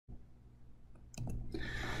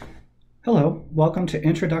Hello, welcome to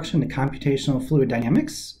Introduction to Computational Fluid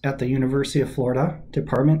Dynamics at the University of Florida,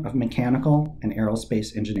 Department of Mechanical and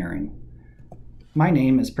Aerospace Engineering. My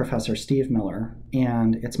name is Professor Steve Miller,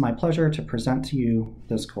 and it's my pleasure to present to you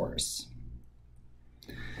this course.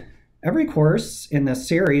 Every course in this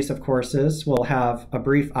series of courses will have a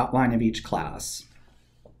brief outline of each class.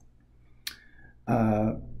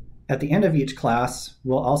 At the end of each class,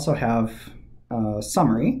 we'll also have a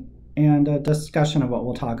summary and a discussion of what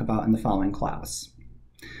we'll talk about in the following class.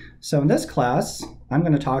 So in this class, I'm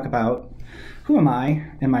going to talk about who am I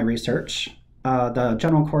in my research, the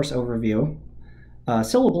general course overview,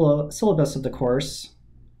 syllabus of the course.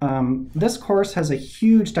 This course has a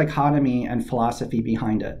huge dichotomy and philosophy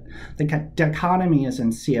behind it. The dichotomy is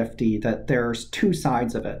in CFD, that there's two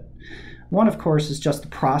sides of it. One, of course, is just the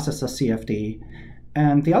process of CFD,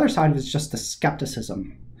 and the other side is just the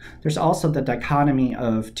skepticism. There's also the dichotomy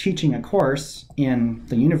of teaching a course in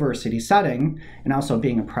the university setting and also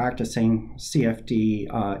being a practicing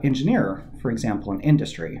CFD engineer, for example, in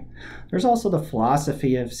industry. There's also the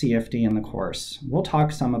philosophy of CFD in the course. We'll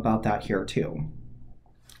talk some about that here too.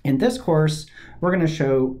 In this course, we're going to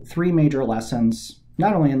show three major lessons,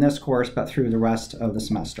 not only in this course, but through the rest of the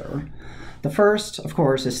semester. The first, of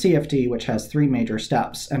course, is CFD, which has three major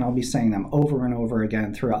steps, and I'll be saying them over and over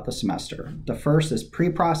again throughout the semester. The first is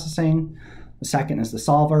pre-processing, the second is the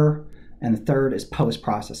solver, and the third is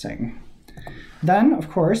post-processing. Then, of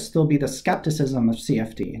course, there'll be the skepticism of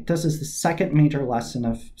CFD. This is the second major lesson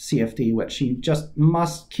of CFD, which you just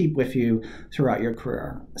must keep with you throughout your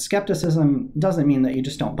career. Skepticism doesn't mean that you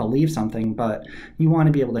just don't believe something, but you want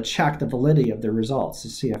to be able to check the validity of the results to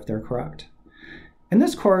see if they're correct. In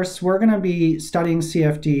this course, we're going to be studying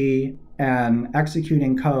CFD and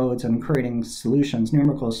executing codes and creating solutions,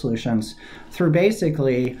 numerical solutions, through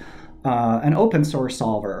basically an open source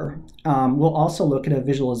solver. We'll also look at a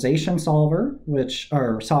visualization solver,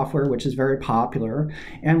 software, which is very popular,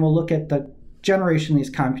 and we'll look at the generation of these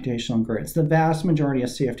computational grids. The vast majority of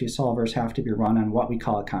CFD solvers have to be run on what we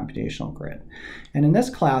call a computational grid. And in this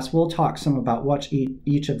class, we'll talk some about what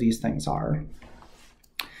each of these things are.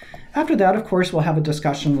 After that, of course, we'll have a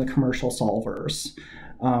discussion of the commercial solvers.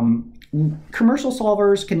 Commercial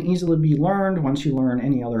solvers can easily be learned once you learn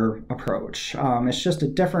any other approach. It's just a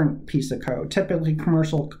different piece of code. Typically,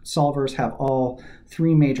 commercial solvers have all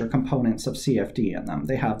three major components of CFD in them.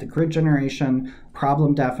 They have the grid generation,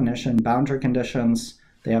 problem definition, boundary conditions.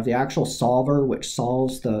 They have the actual solver, which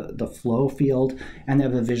solves the flow field, and they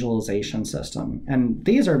have a visualization system. And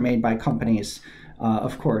these are made by companies,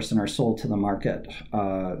 of course, and are sold to the market,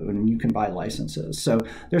 and you can buy licenses. So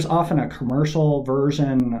there's often a commercial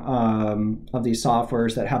version of these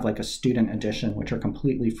softwares that have like a student edition, which are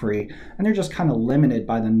completely free, and they're just kind of limited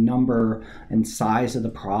by the number and size of the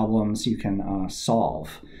problems you can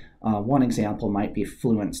solve. One example might be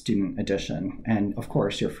Fluent Student Edition, and of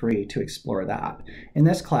course you're free to explore that. In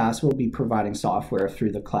this class, we'll be providing software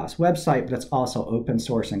through the class website, but it's also open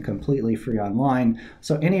source and completely free online,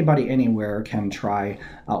 so anybody anywhere can try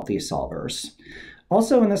out these solvers.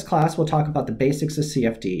 Also in this class, we'll talk about the basics of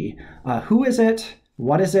CFD. Who is it?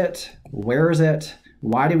 What is it? Where is it?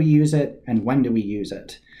 Why do we use it? And when do we use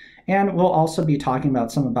it? And we'll also be talking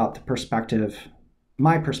about the perspective,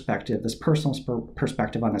 my perspective, this personal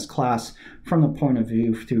perspective on this class from the point of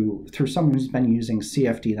view through someone who's been using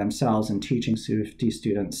CFD themselves and teaching CFD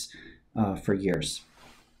students for years.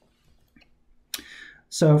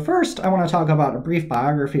 So first, I want to talk about a brief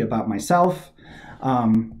biography about myself.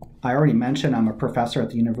 I already mentioned I'm a professor at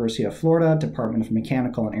the University of Florida, Department of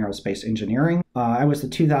Mechanical and Aerospace Engineering. I was the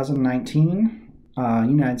 2019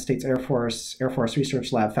 United States Air Force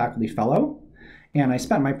Research Lab Faculty Fellow. And I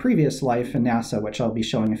spent my previous life in NASA, which I'll be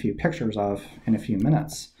showing a few pictures of in a few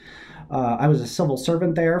minutes. I was a civil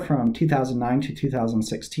servant there from 2009 to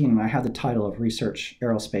 2016, and I had the title of Research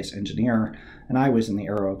Aerospace Engineer, and I was in the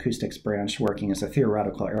aeroacoustics branch working as a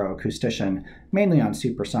theoretical aeroacoustician, mainly on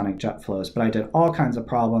supersonic jet flows, but I did all kinds of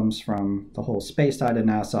problems from the whole space side of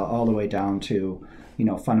NASA all the way down to,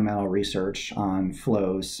 fundamental research on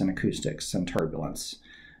flows and acoustics and turbulence.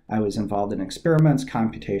 I was involved in experiments,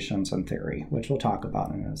 computations, and theory, which we'll talk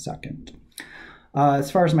about in a second.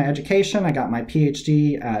 As far as my education, I got my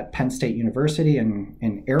PhD at Penn State University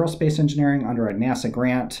in aerospace engineering under a NASA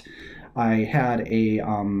grant. I had a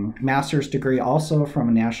master's degree also from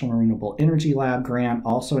a National Renewable Energy Lab grant,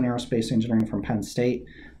 also in aerospace engineering from Penn State.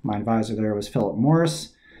 My advisor there was Philip Morris.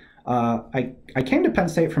 I came to Penn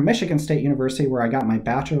State from Michigan State University, where I got my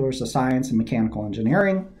bachelor's of science in mechanical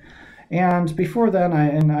engineering. And before then,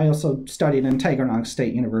 I also studied in Taganrog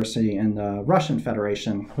State University in the Russian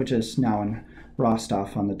Federation, which is now in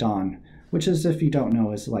Rostov on the Don. which is, if you don't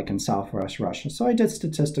know, is like in Southwest Russia. So I did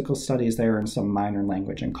statistical studies there and some minor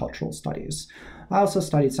language and cultural studies. I also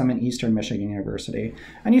studied some in Eastern Michigan University.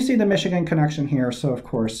 And you see the Michigan connection here, so of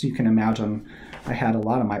course you can imagine I had a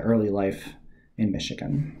lot of my early life in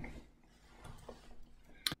Michigan.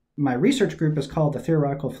 My research group is called the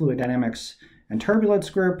Theoretical Fluid Dynamics and Turbulence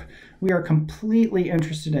Group. We are completely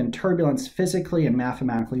interested in turbulence physically and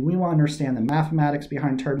mathematically. We want to understand the mathematics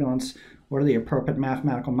behind turbulence. What are the appropriate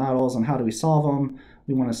mathematical models and how do we solve them?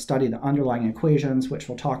 We want to study the underlying equations, which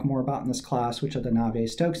we'll talk more about in this class, which are the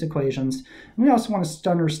Navier-Stokes equations. And we also want to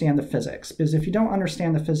understand the physics, because if you don't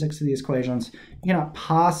understand the physics of these equations, you cannot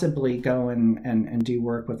possibly go and do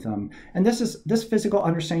work with them. And this physical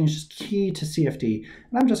understanding is just key to CFD.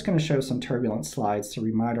 And I'm just going to show some turbulence slides to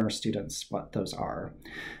remind our students what those are.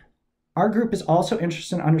 Our group is also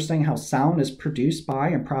interested in understanding how sound is produced by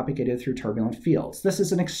and propagated through turbulent fields. This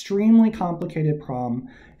is an extremely complicated problem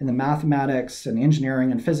in the mathematics and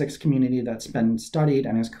engineering and physics community that's been studied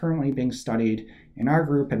and is currently being studied in our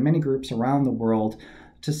group and many groups around the world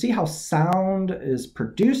to see how sound is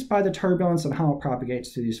produced by the turbulence and how it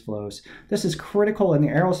propagates through these flows. This is critical in the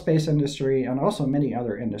aerospace industry and also many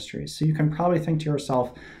other industries. So you can probably think to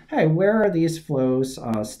yourself, hey, where are these flows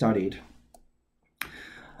studied?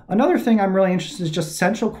 Another thing I'm really interested in is just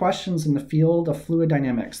central questions in the field of fluid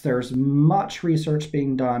dynamics. There's much research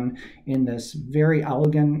being done in this very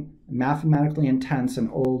elegant, mathematically intense and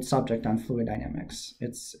old subject on fluid dynamics.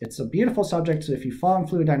 It's a beautiful subject, so if you fall in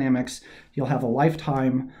fluid dynamics, you'll have a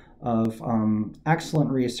lifetime of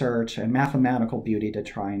excellent research and mathematical beauty to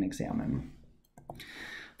try and examine.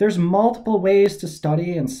 There's multiple ways to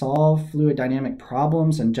study and solve fluid dynamic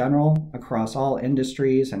problems in general across all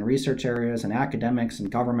industries and research areas and academics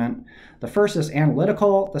and government. The first is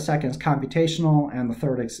analytical, the second is computational, and the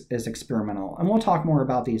third is experimental. And we'll talk more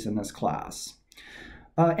about these in this class.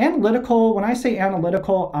 Analytical, when I say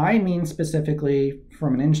analytical, I mean specifically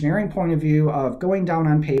from an engineering point of view of going down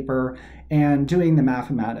on paper and doing the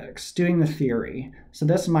mathematics, doing the theory. So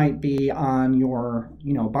this might be on your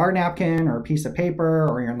bar napkin or a piece of paper,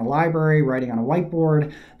 or you're in the library writing on a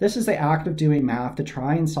whiteboard. This is the act of doing math to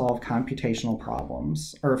try and solve computational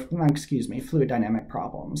problems, or fluid dynamic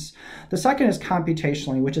problems. The second is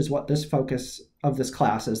computationally, which is what this focus of this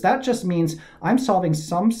class is. That just means I'm solving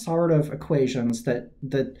some sort of equations that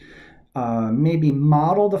maybe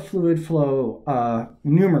model the fluid flow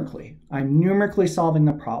numerically. I'm numerically solving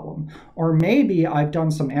the problem. Or maybe I've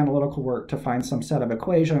done some analytical work to find some set of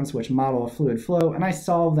equations which model a fluid flow, and I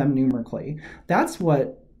solve them numerically. That's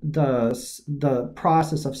what the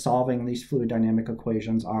process of solving these fluid dynamic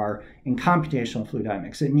equations are in computational fluid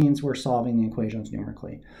dynamics. It means we're solving the equations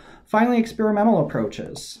numerically. Finally, experimental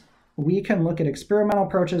approaches. We can look at experimental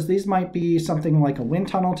approaches. These might be something like a wind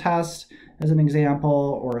tunnel test as an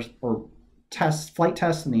example, or flight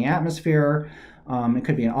tests in the atmosphere. It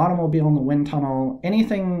could be an automobile in the wind tunnel.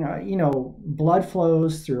 Anything, blood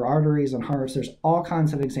flows through arteries and hearts. There's all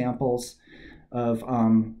kinds of examples of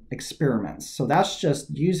experiments. So that's just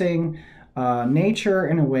using nature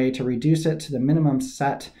in a way to reduce it to the minimum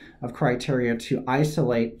set of criteria to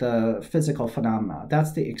isolate the physical phenomena.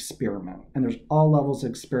 That's the experiment. And there's all levels of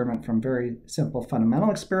experiment, from very simple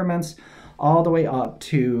fundamental experiments all the way up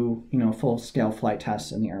to full-scale flight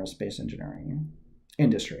tests in the aerospace engineering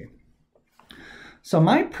industry. So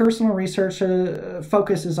my personal research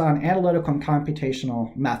focus is on analytical and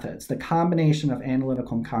computational methods, the combination of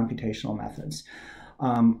analytical and computational methods.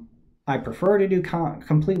 I prefer to do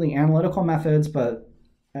completely analytical methods, but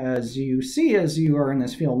as you see, as you are in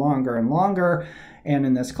this field longer and longer, and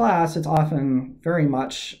in this class, it's often very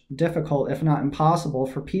much difficult, if not impossible,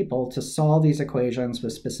 for people to solve these equations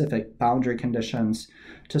with specific boundary conditions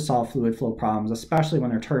to solve fluid flow problems, especially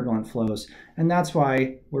when they're turbulent flows. And that's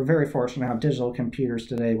why we're very fortunate to have digital computers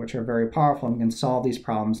today, which are very powerful and can solve these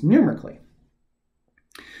problems numerically.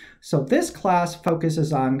 So this class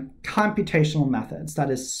focuses on computational methods,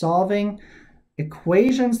 that is, solving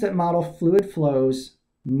equations that model fluid flows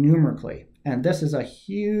numerically. And this is a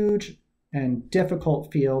huge and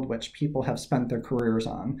difficult field which people have spent their careers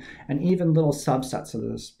on, and even little subsets of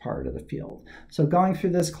this part of the field. So going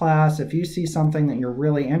through this class, if you see something that you're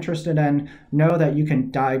really interested in, know that you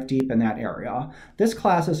can dive deep in that area. This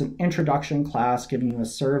class is an introduction class giving you a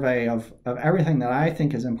survey of everything that I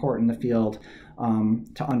think is important in the field,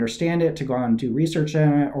 to understand it, to go on and do research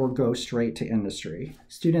in it, or go straight to industry.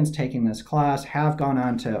 Students taking this class have gone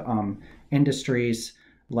on to industries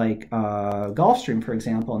like Gulfstream, for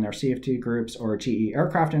example, in their CFD groups, or GE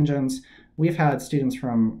aircraft engines. We've had students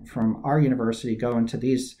from our university go into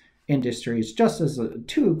these industries, just as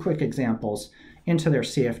two quick examples, into their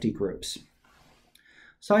CFD groups.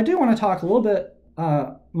 So I do want to talk a little bit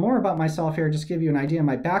more about myself here, just give you an idea of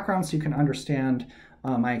my background so you can understand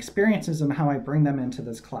my experiences and how I bring them into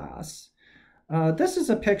this class. This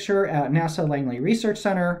is a picture at NASA Langley Research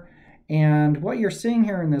Center, and what you're seeing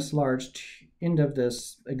here in this large end of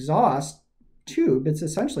this exhaust tube, it's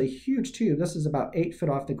essentially a huge tube. This is about 8 feet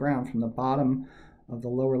off the ground from the bottom of the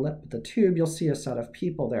lower lip of the tube. You'll see a set of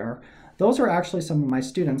people there. Those are actually some of my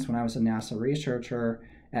students when I was a NASA researcher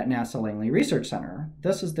at NASA Langley Research Center.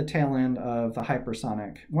 This is the tail end of the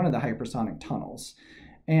one of the hypersonic tunnels.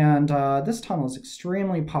 And this tunnel is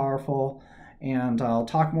extremely powerful, and I'll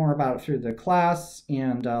talk more about it through the class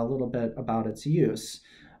and a little bit about its use.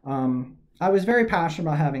 I was very passionate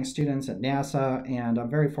about having students at NASA, and I'm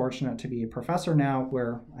very fortunate to be a professor now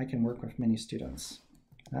where I can work with many students.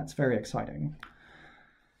 That's very exciting.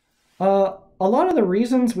 A lot of the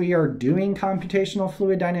reasons we are doing computational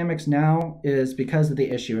fluid dynamics now is because of the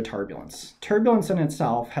issue of turbulence. Turbulence in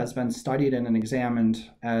itself has been studied and examined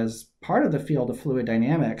as part of the field of fluid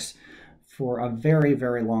dynamics for a very,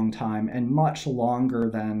 very long time, and much longer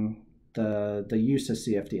than the use of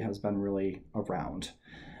CFD has been really around.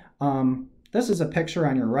 This is a picture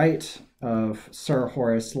on your right of Sir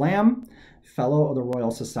Horace Lamb, Fellow of the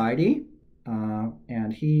Royal Society.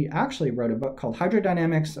 And he actually wrote a book called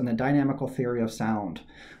Hydrodynamics and the Dynamical Theory of Sound.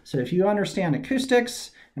 So if you understand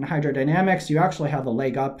acoustics and hydrodynamics, you actually have a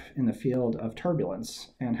leg up in the field of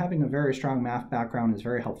turbulence. And having a very strong math background is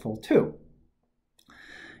very helpful too.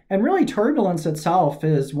 And really, turbulence itself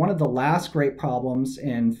is one of the last great problems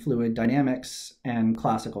in fluid dynamics and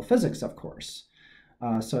classical physics, of course.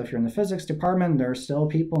 So if you're in the physics department, there are still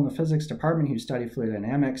people in the physics department who study fluid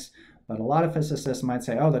dynamics. But a lot of physicists might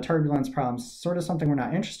say, oh, the turbulence problem's sort of something we're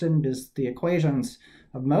not interested in because the equations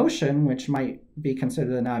of motion, which might be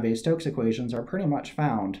considered the Navier-Stokes equations, are pretty much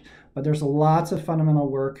found. But there's lots of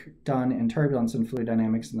fundamental work done in turbulence and fluid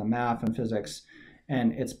dynamics in the math and physics,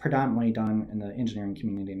 and it's predominantly done in the engineering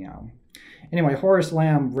community now. Anyway, Horace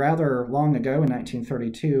Lamb, rather long ago in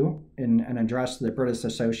 1932, in an address to the British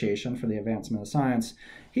Association for the Advancement of Science,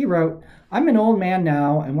 he wrote, "I'm an old man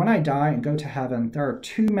now, and when I die and go to heaven, there are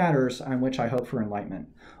two matters on which I hope for enlightenment.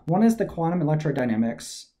 One is the quantum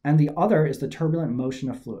electrodynamics, and the other is the turbulent motion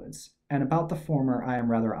of fluids. And about the former, I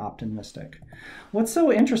am rather optimistic." What's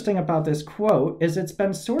so interesting about this quote is it's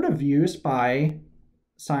been sort of used by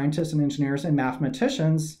scientists and engineers and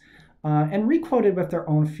mathematicians and requoted with their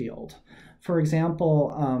own field. For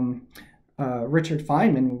example, Richard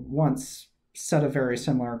Feynman once said a very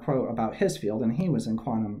similar quote about his field, and he was in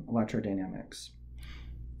quantum electrodynamics.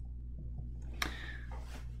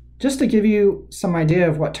 Just to give you some idea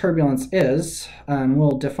of what turbulence is, and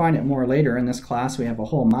we'll define it more later in this class, we have a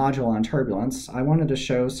whole module on turbulence. I wanted to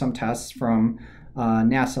show some tests from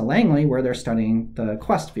NASA Langley where they're studying the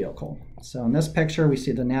Quest vehicle. So in this picture, we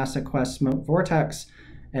see the NASA Quest smoke vortex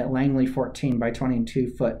at Langley 14 by 22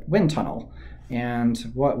 foot wind tunnel. And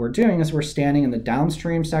what we're doing is we're standing in the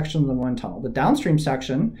downstream section of the wind tunnel. The downstream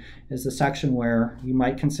section is the section where you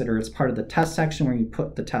might consider it's part of the test section where you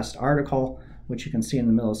put the test article, which you can see in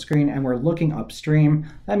the middle of the screen, and we're looking upstream.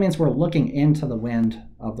 That means we're looking into the wind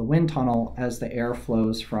of the wind tunnel as the air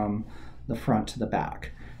flows from the front to the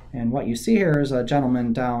back. And what you see here is a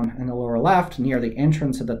gentleman down in the lower left near the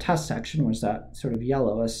entrance of the test section, which is that sort of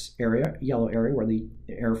yellow area where the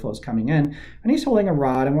air flow is coming in. And he's holding a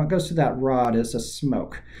rod, and what goes through that rod is a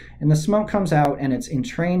smoke. And the smoke comes out, and it's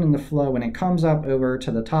entrained in the flow, and it comes up over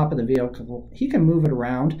to the top of the vehicle. He can move it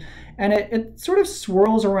around, and it sort of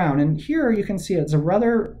swirls around. And here you can see it's a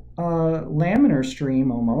rather laminar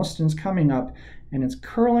stream almost, and it's coming up, and it's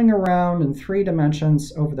curling around in 3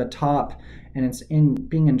 dimensions over the top, and it's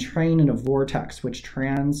being entrained in a vortex which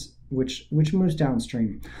moves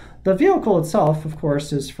downstream. The vehicle itself, of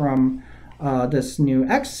course, is from this new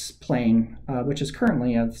X-plane, which is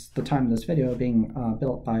currently, at the time of this video, being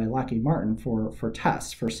built by Lockheed Martin for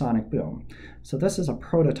tests for sonic boom. So this is a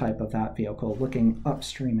prototype of that vehicle looking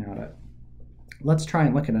upstream at it. Let's try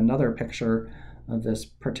and look at another picture of this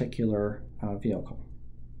particular vehicle.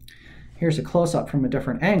 Here's a close-up from a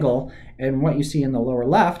different angle, and what you see in the lower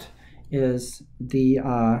left is the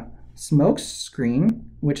smoke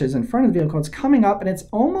screen, which is in front of the vehicle. It's coming up, and it's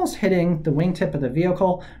almost hitting the wingtip of the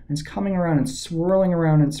vehicle, and it's coming around and swirling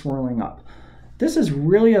around and swirling up. This is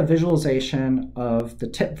really a visualization of the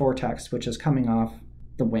tip vortex, which is coming off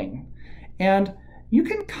the wing. And you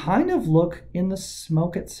can kind of look in the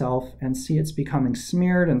smoke itself and see it's becoming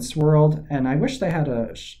smeared and swirled. And I wish they had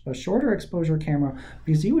a shorter exposure camera,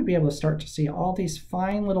 because you would be able to start to see all these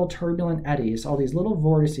fine little turbulent eddies, all these little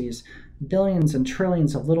vortices, billions and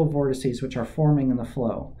trillions of little vortices which are forming in the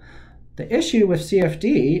flow. The issue with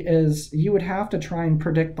CFD is you would have to try and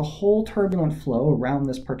predict the whole turbulent flow around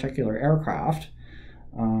this particular aircraft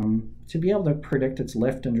to be able to predict its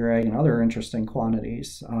lift and drag and other interesting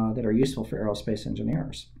quantities that are useful for aerospace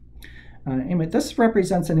engineers. Anyway, this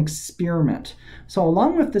represents an experiment. So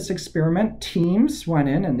along with this experiment, teams went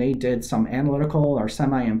in and they did some analytical or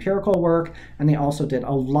semi-empirical work, and they also did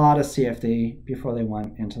a lot of CFD before they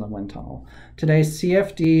went into the wind tunnel. Today,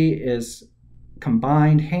 CFD is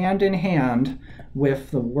combined hand in hand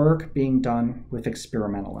with the work being done with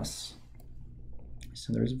experimentalists.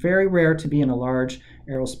 So there's very rare to be in a large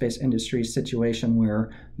aerospace industry situation where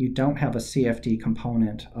you don't have a CFD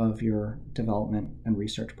component of your development and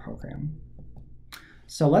research program.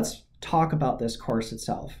 So let's talk about this course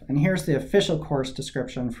itself. And here's the official course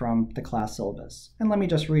description from the class syllabus. And let me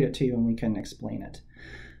just read it to you and we can explain it.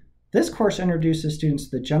 This course introduces students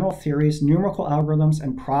to the general theories, numerical algorithms,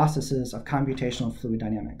 and processes of computational fluid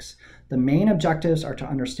dynamics. The main objectives are to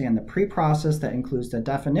understand the pre-process that includes the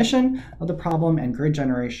definition of the problem and grid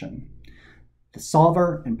generation, the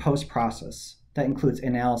solver and post-process that includes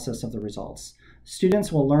analysis of the results.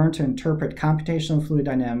 Students will learn to interpret computational fluid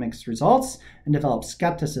dynamics results and develop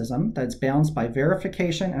skepticism that is balanced by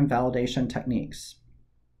verification and validation techniques.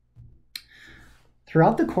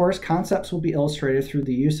 Throughout the course, concepts will be illustrated through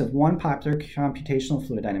the use of one popular computational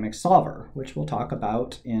fluid dynamics solver, which we'll talk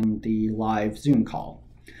about in the live Zoom call.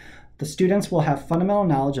 The students will have fundamental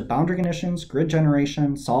knowledge of boundary conditions, grid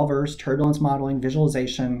generation, solvers, turbulence modeling,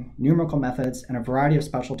 visualization, numerical methods, and a variety of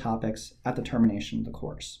special topics at the termination of the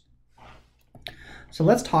course. So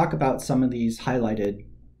let's talk about some of these highlighted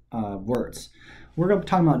words. We're going to be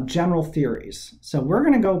talking about general theories. So we're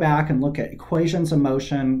going to go back and look at equations of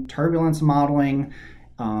motion, turbulence modeling,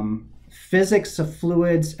 physics of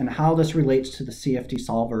fluids, and how this relates to the CFD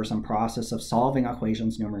solvers and process of solving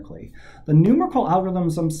equations numerically. The numerical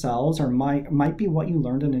algorithms themselves might be what you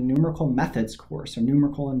learned in a numerical methods course, or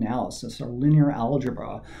numerical analysis, or linear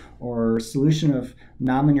algebra, or solution of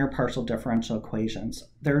nonlinear partial differential equations.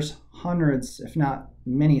 There's hundreds, if not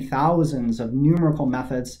many thousands, of numerical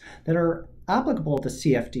methods that are applicable to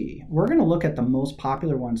CFD. We're going to look at the most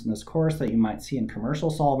popular ones in this course that you might see in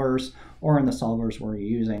commercial solvers or in the solvers we're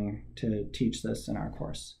using to teach this in our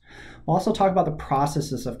course. We'll also talk about the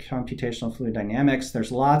processes of computational fluid dynamics.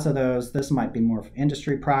 There's lots of those. This might be more of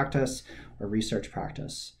industry practice or research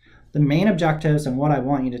practice. The main objectives and what I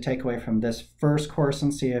want you to take away from this first course in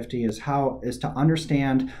CFD is to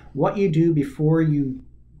understand what you do before you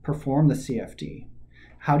perform the CFD.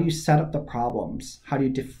 How do you set up the problems? How do you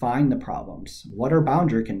define the problems? What are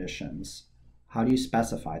boundary conditions? How do you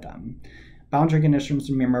specify them? Boundary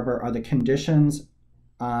conditions, remember, are the conditions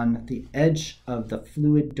on the edge of the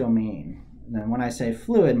fluid domain. And then when I say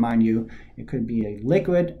fluid, mind you, it could be a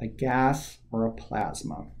liquid, a gas, or a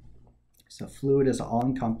plasma. So fluid is an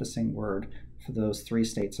all-encompassing word for those three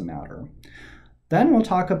states of matter. Then we'll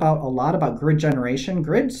talk a lot about grid generation.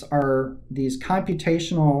 Grids are these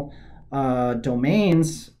computational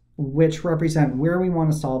domains which represent where we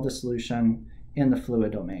want to solve the solution in the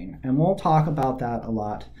fluid domain. And we'll talk about that a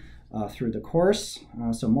lot through the course,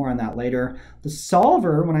 so more on that later. The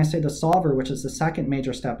solver, when I say the solver, which is the second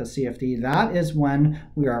major step of CFD, that is when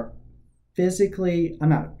we are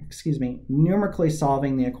numerically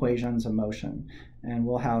solving the equations of motion. And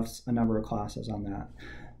we'll have a number of classes on that.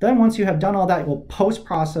 Then once you have done all that, you'll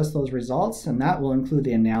post-process those results, and that will include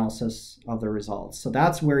the analysis of the results. So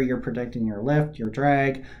that's where you're predicting your lift, your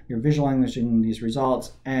drag, you're visualizing these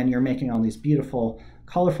results, and you're making all these beautiful,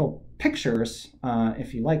 colorful pictures.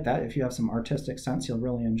 If you like that, if you have some artistic sense, you'll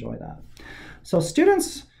really enjoy that. So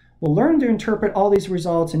students will learn to interpret all these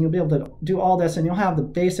results, and you'll be able to do all this, and you'll have the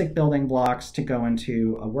basic building blocks to go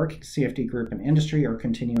into a working CFD group in industry or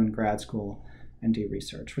continue in grad school and do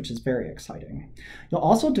research, which is very exciting. You'll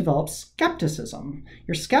also develop skepticism.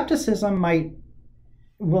 Your skepticism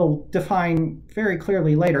will define very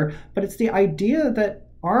clearly later, but it's the idea that,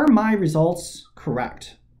 are my results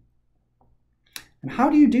correct? And how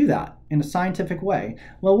do you do that in a scientific way?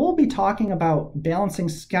 Well, we'll be talking about balancing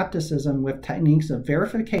skepticism with techniques of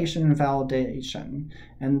verification and validation.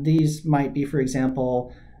 And these might be, for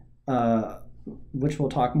example, which we'll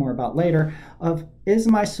talk more about later, of is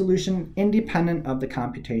my solution independent of the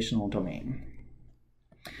computational domain?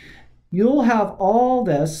 You'll have all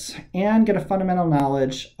this and get a fundamental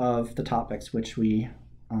knowledge of the topics which we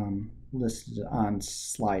listed on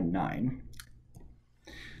slide 9.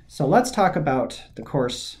 So let's talk about the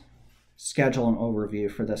course schedule and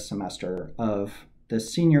overview for this semester of the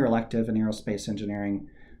senior elective in aerospace engineering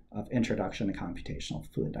of Introduction to Computational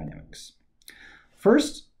Fluid Dynamics.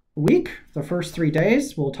 First week, the first 3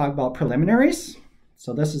 days, we'll talk about preliminaries.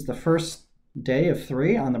 So this is the first day of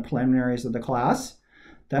 3 on the preliminaries of the class.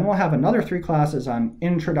 Then we'll have another 3 classes on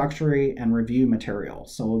introductory and review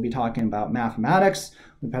materials. So we'll be talking about mathematics,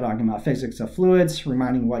 we'll be talking about physics of fluids,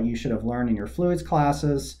 reminding what you should have learned in your fluids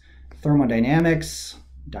classes, thermodynamics,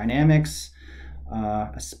 dynamics,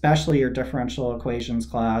 especially your differential equations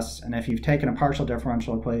class. And if you've taken a partial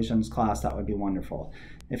differential equations class, that would be wonderful.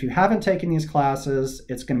 If you haven't taken these classes,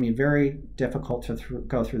 it's going to be very difficult to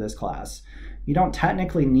go through this class. You don't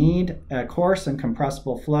technically need a course in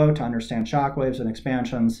compressible flow to understand shock waves and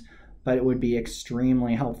expansions, but it would be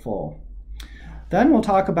extremely helpful. Then we'll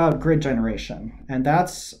talk about grid generation, and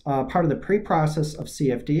that's part of the pre-process of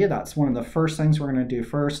CFD. That's one of the first things we're going to do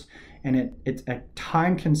first, and it's a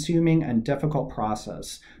time-consuming and difficult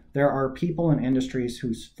process. There are people in industries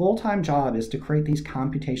whose full-time job is to create these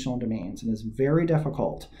computational domains, and it's very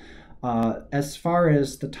difficult. As far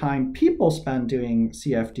as the time people spend doing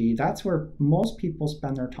CFD, that's where most people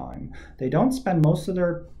spend their time. They don't spend most of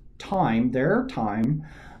their time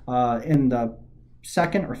in the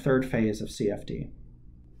second or third phase of CFD.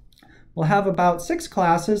 We'll have about 6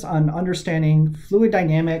 classes on understanding fluid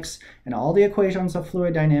dynamics and all the equations of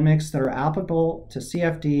fluid dynamics that are applicable to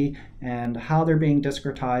CFD and how they're being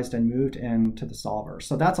discretized and moved into the solver.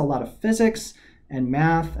 So that's a lot of physics and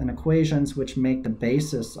math and equations which make the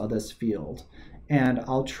basis of this field. And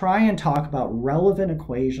I'll try and talk about relevant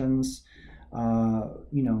equations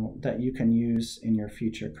that you can use in your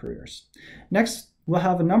future careers. Next, we'll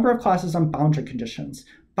have a number of classes on boundary conditions.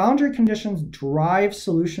 Boundary conditions drive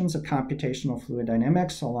solutions of computational fluid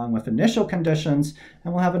dynamics along with initial conditions,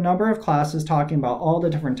 and we'll have a number of classes talking about all the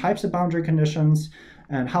different types of boundary conditions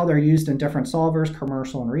and how they're used in different solvers,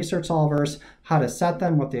 commercial and research solvers, how to set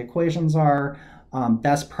them, what the equations are,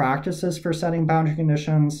 best practices for setting boundary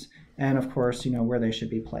conditions, and of course, where they should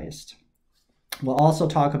be placed. We'll also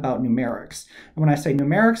talk about numerics. And when I say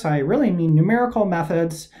numerics, I really mean numerical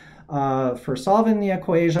methods for solving the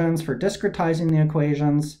equations, for discretizing the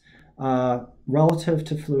equations relative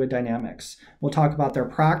to fluid dynamics. We'll talk about their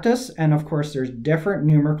practice, and of course there's different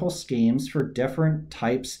numerical schemes for different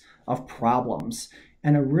types of problems.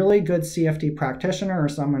 And a really good CFD practitioner or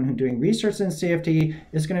someone who's doing research in CFD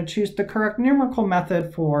is going to choose the correct numerical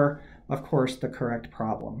method for, of course, the correct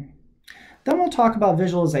problem. Then we'll talk about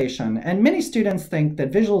visualization, and many students think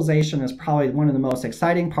that visualization is probably one of the most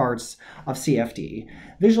exciting parts of CFD.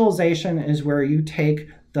 Visualization is where you take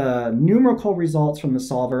the numerical results from the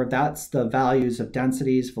solver, that's the values of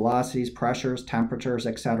densities, velocities, pressures, temperatures,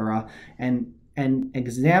 etc., and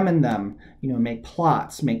examine them, make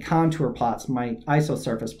plots, make contour plots, make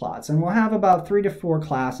isosurface plots. And we'll have about 3 to 4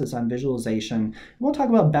 classes on visualization. We'll talk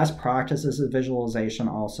about best practices of visualization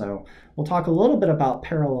also. We'll talk a little bit about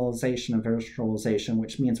parallelization of visualization,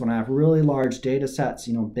 which means when I have really large data sets,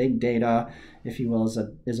 big data, if you will, is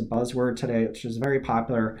a buzzword today, which is very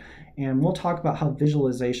popular. And we'll talk about how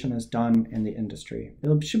visualization is done in the industry.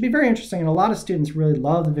 It should be very interesting, and a lot of students really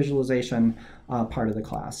love the visualization part of the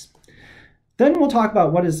class. Then we'll talk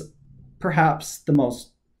about what is perhaps the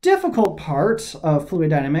most difficult part of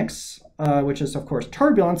fluid dynamics, which is, of course,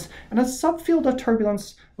 turbulence. And a subfield of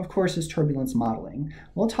turbulence, of course, is turbulence modeling.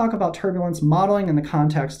 We'll talk about turbulence modeling in the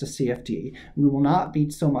context of CFD. We will not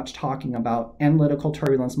be so much talking about analytical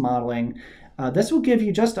turbulence modeling. This will give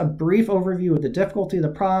you just a brief overview of the difficulty of the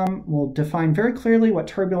problem. We'll define very clearly what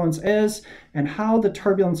turbulence is and how the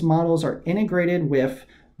turbulence models are integrated with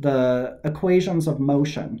the equations of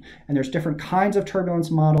motion. And there's different kinds of turbulence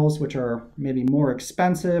models which are maybe more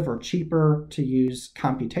expensive or cheaper to use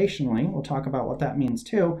computationally. We'll talk about what that means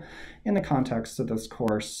too in the context of this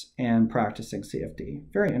course and practicing CFD.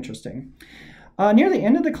 Very interesting. Near the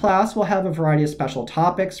end of the class, we'll have a variety of special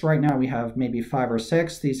topics. Right now we have maybe 5 or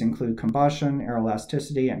 6. These include combustion,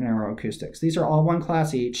 aeroelasticity, and aeroacoustics. These are all 1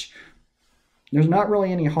 class each. There's not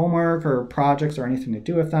really any homework or projects or anything to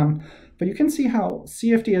do with them. But you can see how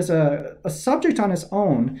CFD as a subject on its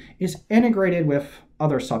own is integrated with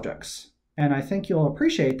other subjects. And I think you'll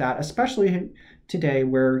appreciate that, especially today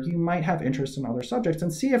where you might have interest in other subjects.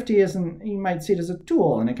 And CFD you might see it as a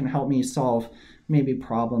tool, and it can help me solve maybe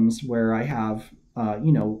problems where I have,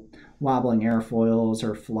 wobbling airfoils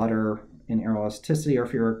or flutter in aeroelasticity, or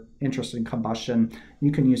if you're interested in combustion,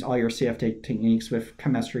 you can use all your CFD techniques with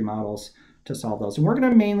chemistry models to solve those. And we're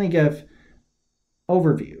going to mainly give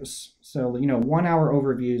overviews. So, 1 hour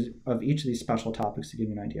overviews of each of these special topics to give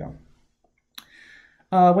you an idea.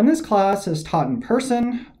 When this class is taught in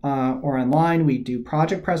person or online, we do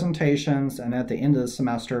project presentations, and at the end of the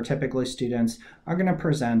semester, typically students are going to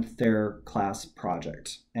present their class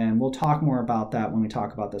project. And we'll talk more about that when we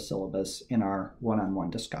talk about the syllabus in our one-on-one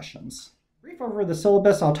discussions. Brief over the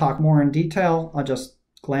syllabus, I'll talk more in detail. I'll just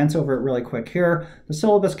glance over it really quick here. The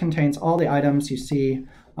syllabus contains all the items you see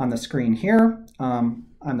on the screen here. I'm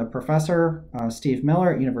the professor, Steve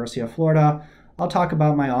Miller at University of Florida. I'll talk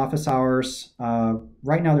about my office hours.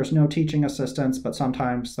 Right now there's no teaching assistants, but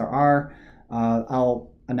sometimes there are.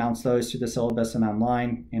 I'll announce those through the syllabus and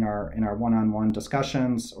online in our one-on-one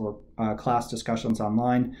discussions or class discussions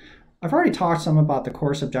online. I've already talked some about the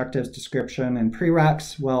course objectives, description, and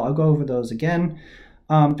prereqs. Well, I'll go over those again.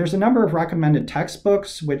 There's a number of recommended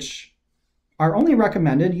textbooks which are only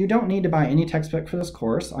recommended. You don't need to buy any textbook for this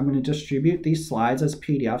course. I'm going to distribute these slides as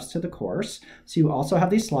PDFs to the course. So you also have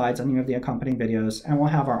these slides and you have the accompanying videos, and we'll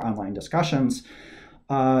have our online discussions.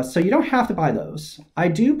 So you don't have to buy those. I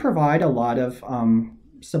do provide a lot of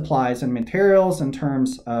supplies and materials in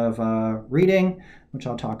terms of reading, which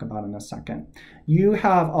I'll talk about in a second. You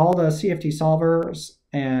have all the CFD solvers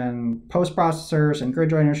and post-processors and grid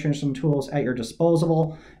joint integration tools at your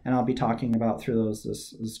disposal, and I'll be talking about through those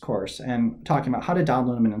this course and talking about how to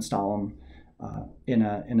download them and install them in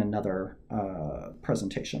another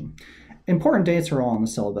presentation. Important dates are all in the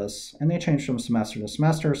syllabus, and they change from semester to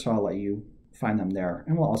semester, so I'll let you find them there,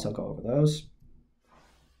 and we'll also go over those.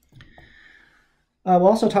 We'll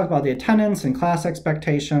also talk about the attendance and class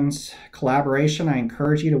expectations, collaboration. I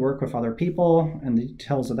encourage you to work with other people, and the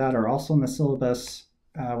details of that are also in the syllabus.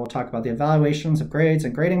 We'll talk about the evaluations of grades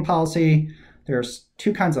and grading policy. There's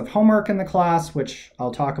 2 kinds of homework in the class, which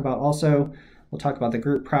I'll talk about also. We'll talk about the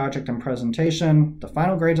group project and presentation, the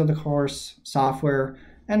final grades of the course, software,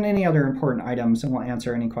 and any other important items, and we'll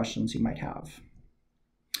answer any questions you might have.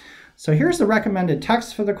 So here's the recommended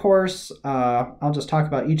text for the course. I'll just talk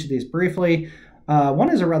about each of these briefly. One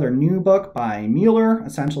is a rather new book by Mueller,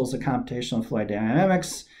 Essentials of Computational Fluid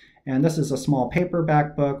Dynamics. And this is a small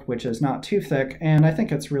paperback book, which is not too thick. And I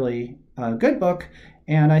think it's really a good book.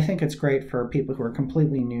 And I think it's great for people who are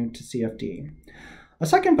completely new to CFD. A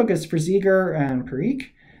second book is Frzeeger and Parikh.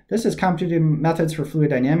 This is Computative Methods for Fluid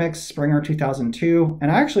Dynamics, Springer 2002.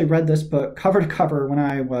 And I actually read this book cover to cover when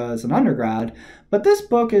I was an undergrad. But this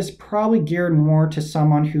book is probably geared more to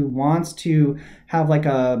someone who wants to have like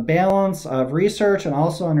a balance of research and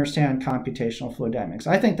also understand computational fluid dynamics.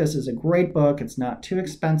 I think this is a great book. It's not too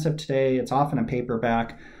expensive today. It's often a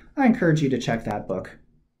paperback. I encourage you to check that book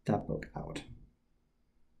out.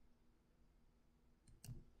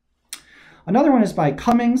 Another one is by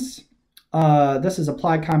Cummings. This is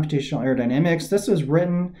Applied Computational Aerodynamics. This was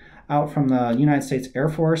written out from the United States Air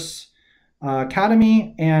Force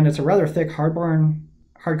Academy, and it's a rather thick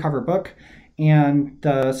hardcover book. And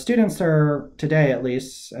the students are, today at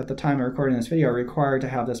least, at the time of recording this video, required to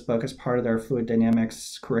have this book as part of their fluid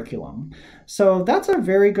dynamics curriculum. So that's a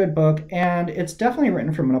very good book, and it's definitely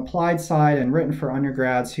written from an applied side and written for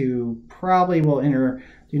undergrads who probably will enter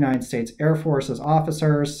the United States Air Force as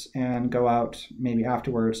officers and go out maybe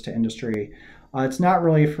afterwards to industry. It's not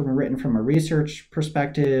really written from a research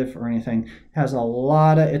perspective or anything. It has a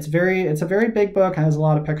lot of, it's a very big book, has a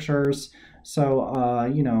lot of pictures. So,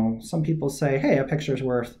 you know, some people say, hey, a picture's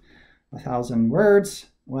worth 1,000 words.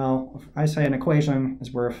 Well, I say an equation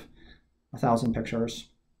is worth 1,000 pictures.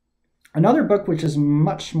 Another book which is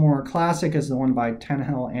much more classic is the one by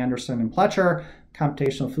Tannehill, Anderson, and Pletcher,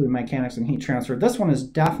 Computational Fluid Mechanics and Heat Transfer. This one is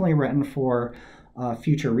definitely written for a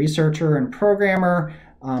future researcher and programmer.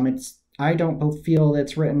 I don't feel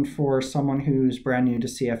it's written for someone who's brand new to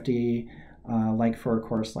CFD, like for a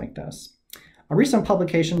course like this. A recent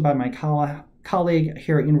publication by my colleague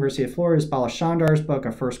here at University of Florida is Balashandar's book,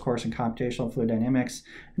 A First Course in Computational Fluid Dynamics.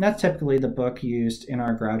 And that's typically the book used in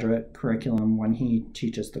our graduate curriculum when he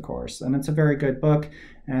teaches the course. And it's a very good book,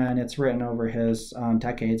 and it's written over his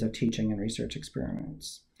decades of teaching and research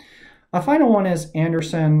experiments. A final one is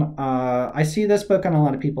Anderson. I see this book on a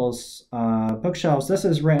lot of people's bookshelves. This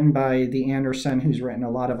is written by the Anderson, who's written a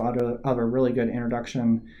lot of other really good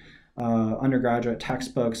introduction undergraduate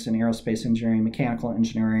textbooks in aerospace engineering, mechanical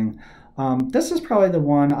engineering. This is probably the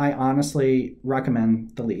one I honestly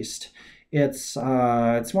recommend the least. It's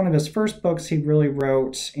one of his first books he really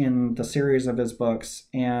wrote in the series of his books,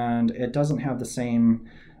 and it doesn't have the same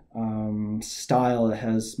style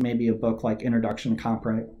as maybe a book like Introduction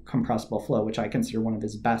to Compressible Flow, which I consider one of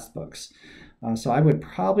his best books. So I would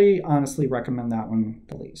probably honestly recommend that one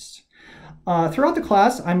the least. Throughout the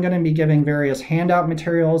class, I'm going to be giving various handout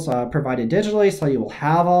materials provided digitally, so you will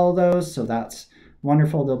have all of those, so that's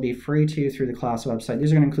wonderful. They'll be free to you through the class website.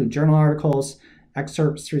 These are going to include journal articles,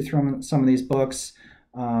 excerpts through some of these books,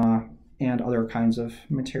 and other kinds of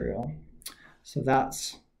material. So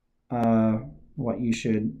that's what you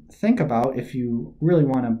should think about if you really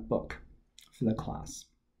want a book for the class.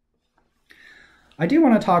 I do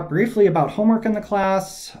want to talk briefly about homework in the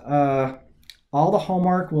class. All the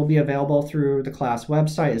homework will be available through the class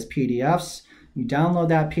website as PDFs. You download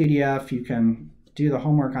that PDF, you can do the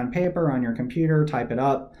homework on paper, on your computer, type it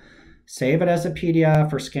up, save it as a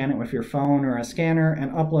PDF or scan it with your phone or a scanner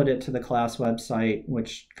and upload it to the class website,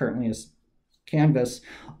 which currently is Canvas.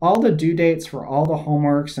 All the due dates for all the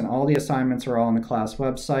homeworks and all the assignments are all on the class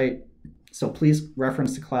website. So please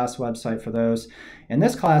reference the class website for those. In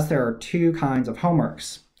this class, there are two kinds of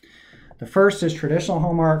homeworks. The first is traditional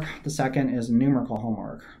homework. The second is numerical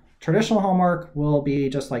homework. Traditional homework will be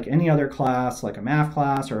just like any other class, like a math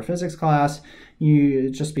class or a physics class. You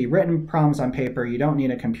just be written problems on paper. You don't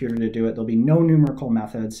need a computer to do it. There'll be no numerical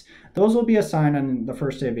methods. Those will be assigned on the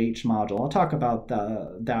first day of each module. I'll talk about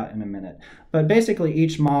that in a minute. But basically,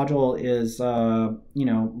 each module is,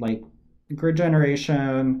 like grid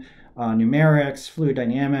generation, numerics, fluid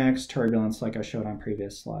dynamics, turbulence, like I showed on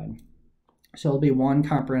previous slide. So it'll be one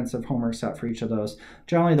comprehensive homework set for each of those.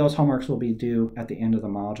 Generally, those homeworks will be due at the end of the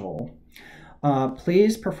module.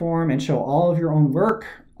 Please perform and show all of your own work.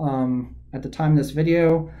 At the time of this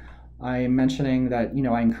video, I'm mentioning that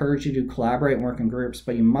I encourage you to collaborate and work in groups,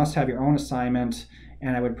 but you must have your own assignment,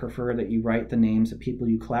 and I would prefer that you write the names of people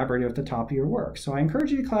you collaborated with at the top of your work. So I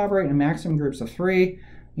encourage you to collaborate in maximum groups of 3.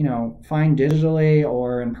 Find digitally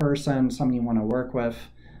or in person someone you want to work with.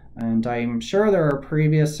 And I'm sure there are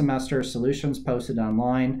previous semester solutions posted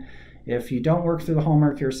online. If you don't work through the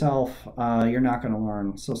homework yourself, you're not going to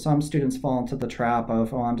learn. So some students fall into the trap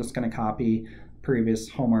of, oh, I'm just going to copy previous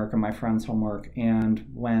homework or my friend's homework. And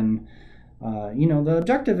when, the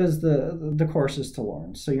objective is the course is to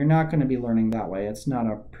learn. So you're not going to be learning that way. It's not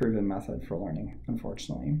a proven method for learning,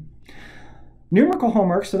 unfortunately. Numerical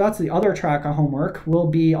homework, so that's the other track of homework, will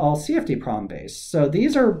be all CFD problem based. So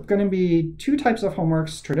these are going to be 2 types of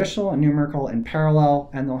homeworks, traditional and numerical in parallel,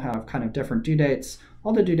 and they'll have kind of different due dates.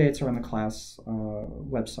 All the due dates are on the class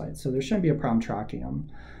website, so there shouldn't be a problem tracking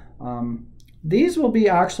them. These will be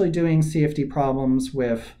actually doing CFD problems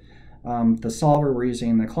with the solver we're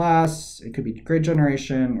using in the class. It could be grid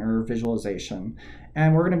generation or visualization.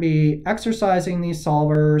 And we're going to be exercising these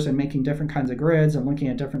solvers and making different kinds of grids and looking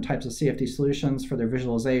at different types of CFD solutions for their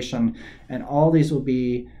visualization. And all these will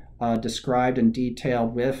be described in detail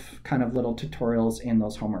with kind of little tutorials in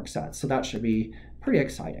those homework sets. So that should be pretty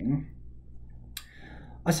exciting.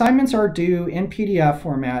 Assignments are due in PDF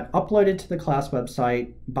format, uploaded to the class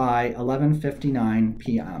website by 11:59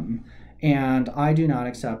 p.m. And I do not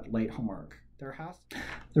accept late homework.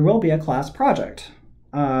 There will be a class project,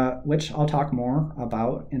 which I'll talk more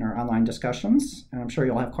about in our online discussions, and I'm sure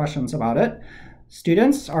you'll have questions about it.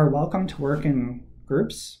 Students are welcome to work in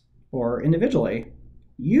groups or individually.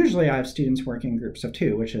 Usually I have students working in groups of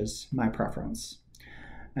 2, which is my preference.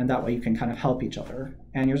 And that way you can kind of help each other.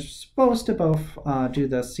 And you're supposed to both do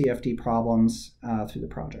the CFD problems through the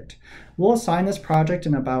project. We'll assign this project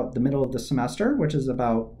in about the middle of the semester, which is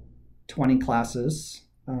about 20 classes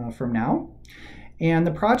from now. And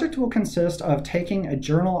the project will consist of taking a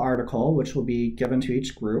journal article, which will be given to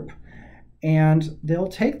each group, and they'll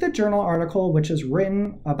take the journal article which is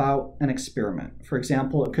written about an experiment. For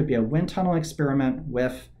example, it could be a wind tunnel experiment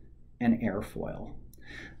with an airfoil.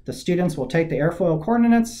 The students will take the airfoil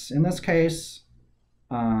coordinates, in this case,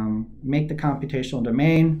 make the computational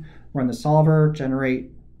domain, run the solver,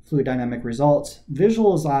 generate fluid dynamic results,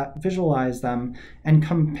 visualize them, and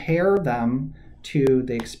compare them to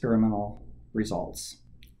the experimental results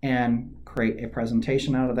and create a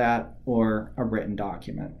presentation out of that or a written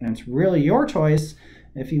document. And it's really your choice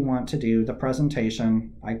if you want to do the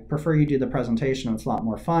presentation. I prefer you do the presentation. It's a lot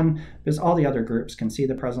more fun because all the other groups can see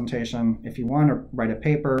the presentation. If you want to write a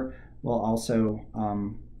paper, we'll also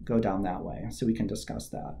go down that way so we can discuss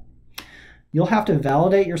that. You'll have to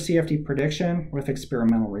validate your CFD prediction with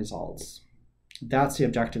experimental results. That's the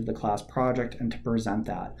objective of the class project, and to present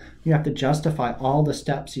that. You have to justify all the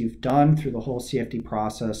steps you've done through the whole CFD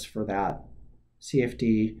process for that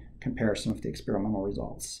CFD comparison with the experimental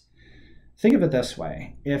results. Think of it this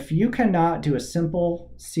way. If you cannot do a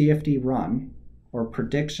simple CFD run or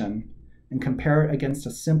prediction and compare it against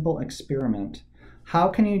a simple experiment, how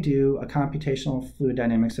can you do a computational fluid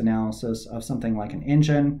dynamics analysis of something like an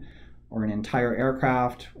engine or an entire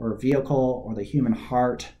aircraft or a vehicle or the human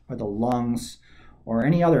heart or the lungs or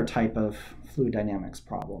any other type of fluid dynamics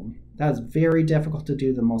problem? That is very difficult to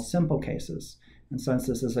do the most simple cases. And since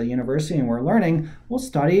this is a university and we're learning, we'll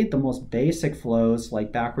study the most basic flows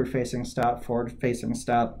like backward-facing step, forward-facing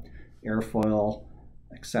step, airfoil,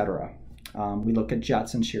 etc. We look at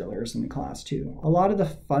jets and shear layers in the class too. A lot of the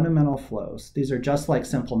fundamental flows, these are just like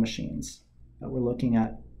simple machines that we're looking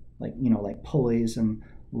at, like pulleys and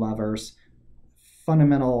levers.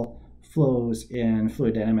 fundamental flows in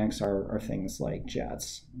fluid dynamics are things like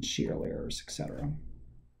jets, shear layers, etc.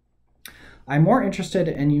 I'm more interested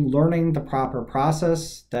in you learning the proper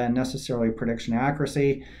process than necessarily prediction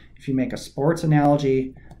accuracy. If you make a sports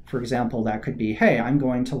analogy, for example, that could be, hey, I'm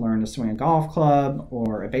going to learn to swing a golf club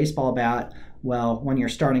or a baseball bat. Well, when you're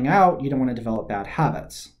starting out, you don't want to develop bad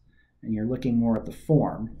habits, and you're looking more at the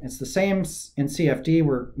form. It's the same in CFD.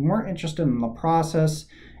 We're more interested in the process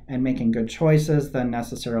and making good choices than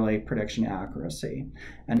necessarily prediction accuracy.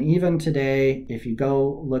 And even today, if you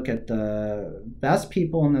go look at the best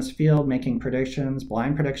people in this field making predictions,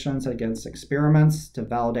 blind predictions against experiments to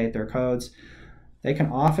validate their codes, they can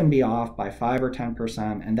often be off by 5 or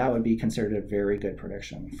 10%, and that would be considered a very good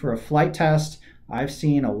prediction. For a flight test, I've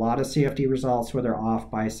seen a lot of CFD results where they're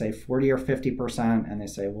off by, say, 40 or 50%, and they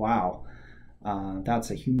say, wow,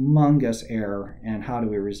 that's a humongous error, and how do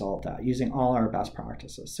we resolve that? Using all our best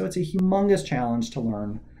practices. So it's a humongous challenge to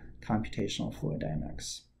learn computational fluid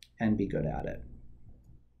dynamics and be good at it.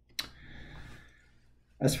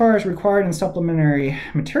 As far as required and supplementary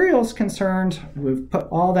materials concerned, we've put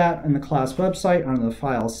all that in the class website under the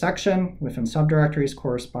files section within subdirectories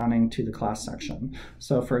corresponding to the class section.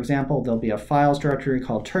 So for example, there'll be a files directory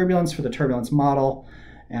called turbulence for the turbulence model,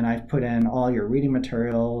 and I've put in all your reading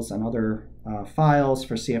materials and other files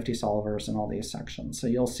for CFD solvers in all these sections. So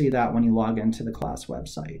you'll see that when you log into the class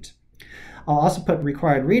website. I'll also put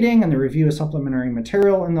required reading and the review of supplementary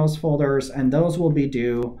material in those folders, and those will be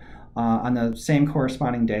due on the same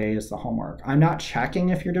corresponding day as the homework. I'm not checking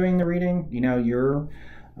if you're doing the reading. You know, you're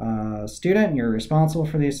a student, you're responsible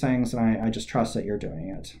for these things, and I just trust that you're doing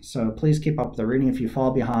it. So please keep up with the reading. If you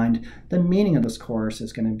fall behind, the meaning of this course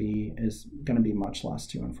is going to be much less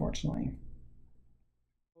too, unfortunately.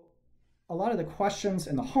 A lot of the questions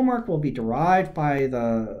in the homework will be derived from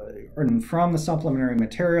the supplementary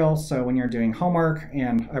material. So when you're doing homework,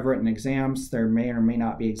 and I've written exams, there may or may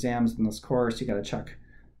not be exams in this course. You got to check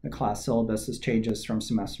the class syllabus. This changes from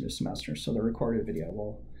semester to semester, so the recorded video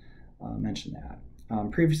will mention that.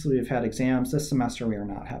 Previously, we've had exams. This semester, we are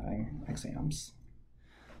not having exams.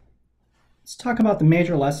 Let's talk about the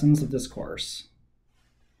major lessons of this course.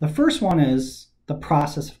 The first one is the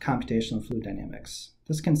process of computational fluid dynamics.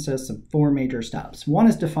 This consists of 4 major steps. One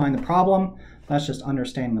is define the problem. That's just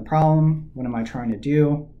understanding the problem. What am I trying to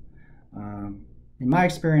do? In my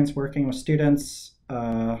experience working with students,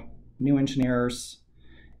 new engineers,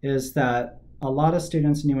 is that a lot of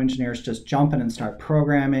students and new engineers just jump in and start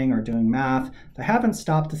programming or doing math. They haven't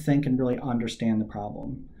stopped to think and really understand the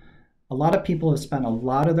problem. A lot of people have spent a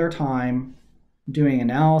lot of their time doing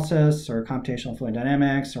analysis or computational fluid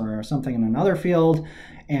dynamics or something in another field,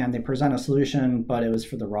 and they present a solution, but it was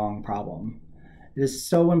for the wrong problem. It is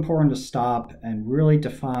so important to stop and really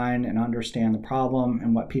define and understand the problem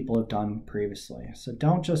and what people have done previously. So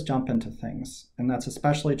don't just jump into things, and that's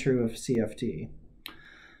especially true of CFD.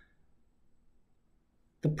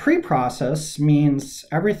 The pre-process means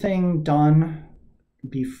everything done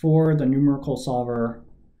before the numerical solver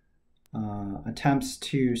attempts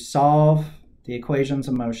to solve the equations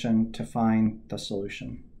of motion to find the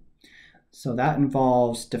solution. So that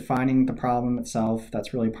involves defining the problem itself.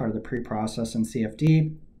 That's really part of the pre-process in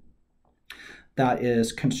CFD. That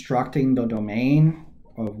is constructing the domain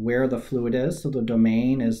of where the fluid is. So the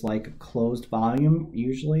domain is like a closed volume,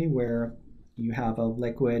 usually, where you have a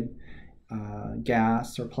liquid,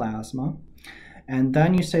 gas, or plasma. And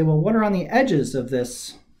then you say, well, what are on the edges of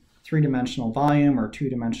this 3-dimensional volume or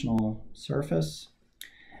 2-dimensional surface?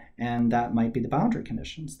 And that might be the boundary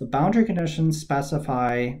conditions. The boundary conditions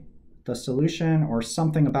specify the solution or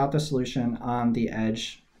something about the solution on the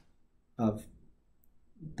edge of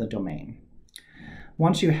the domain.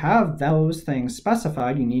 Once you have those things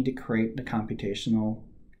specified, you need to create the computational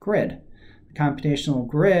grid. The computational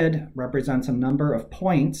grid represents a number of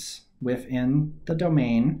points within the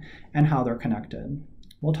domain and how they're connected.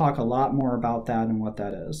 We'll talk a lot more about that and what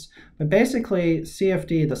that is. But basically,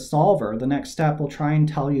 CFD, the solver, the next step, will try and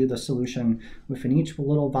tell you the solution within each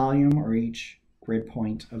little volume or each grid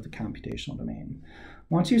point of the computational domain.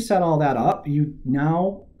 Once you set all that up, you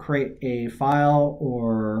now create a file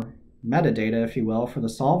or metadata, if you will, for the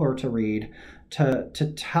solver to read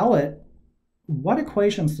to tell it what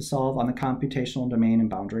equations to solve on the computational domain and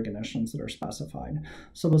boundary conditions that are specified.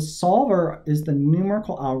 So the solver is the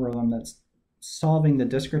numerical algorithm that's solving the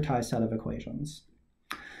discretized set of equations.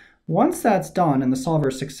 Once that's done and the solver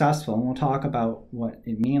is successful, and we'll talk about what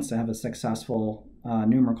it means to have a successful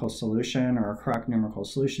numerical solution or a correct numerical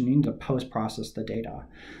solution, you need to post-process the data.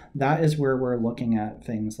 That is where we're looking at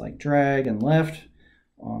things like drag and lift,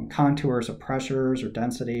 contours of pressures or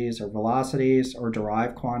densities or velocities, or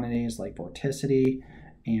derived quantities like vorticity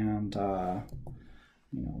and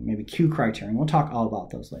maybe Q criterion. We'll talk all about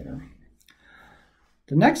those later.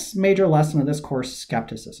 The next major lesson of this course is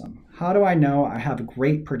skepticism. How do I know I have a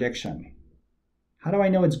great prediction? How do I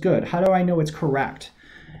know it's good? How do I know it's correct?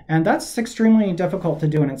 And that's extremely difficult to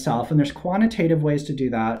do in itself, and there's quantitative ways to do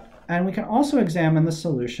that. And we can also examine the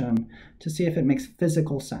solution to see if it makes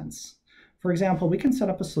physical sense. For example, we can set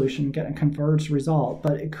up a solution, get a converged result,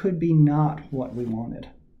 but it could be not what we wanted.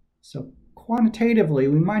 So quantitatively,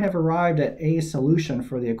 we might have arrived at a solution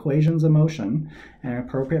for the equations of motion and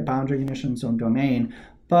appropriate boundary conditions on domain,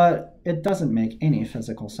 but it doesn't make any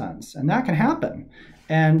physical sense. And that can happen.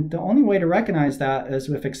 And the only way to recognize that is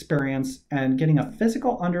with experience and getting a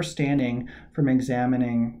physical understanding from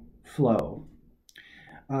examining flow.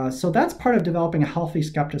 So that's part of developing a healthy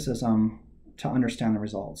skepticism to understand the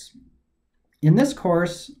results. In this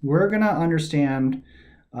course, we're going to understand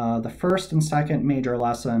the first and second major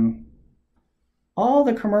lesson. All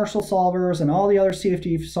the commercial solvers and all the other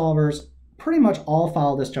CFD solvers pretty much all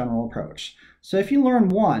follow this general approach. So if you learn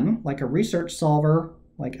one, like a research solver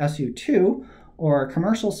like SU2, or a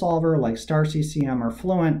commercial solver like Star CCM or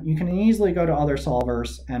Fluent, you can easily go to other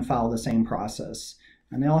solvers and follow the same process.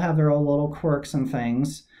 And they all have their own little quirks and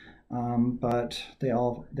things, but they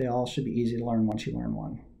all should be easy to learn once you learn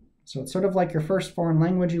one. So it's sort of like your first foreign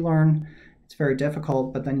language you learn. It's very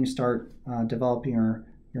difficult, but then you start developing your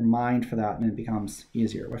mind for that, and it becomes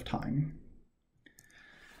easier with time.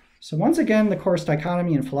 So once again, the course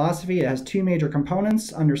Dichotomy in Philosophy, it has two major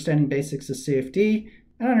components: understanding basics of CFD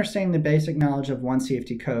and understanding the basic knowledge of one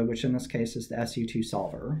CFD code, which in this case is the SU2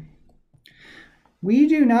 solver. We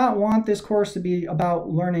do not want this course to be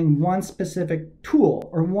about learning one specific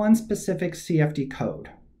tool or one specific CFD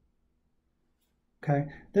code. Okay,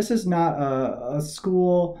 this is not a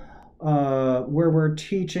school where we're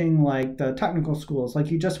teaching like the technical schools,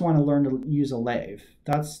 like you just want to learn to use a lathe.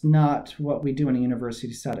 That's not what we do in a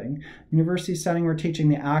university setting. University setting, we're teaching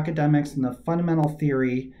the academics and the fundamental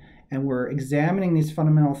theory, and we're examining these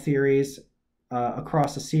fundamental theories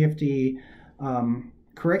across a CFD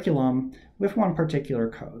curriculum with one particular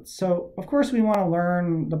code. So of course we want to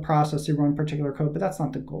learn the process through one particular code, but that's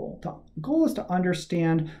not the goal. The goal is to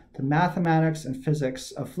understand the mathematics and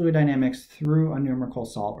physics of fluid dynamics through a numerical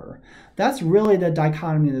solver. That's really the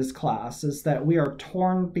dichotomy of this class, is that we are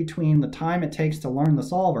torn between the time it takes to learn the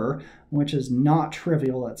solver, which is not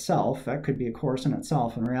trivial itself, that could be a course in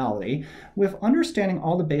itself in reality, with understanding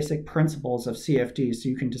all the basic principles of CFD so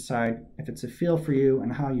you can decide if it's a field for you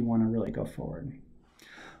and how you want to really go forward.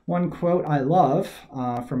 One quote I love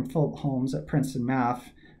from Philip Holmes at Princeton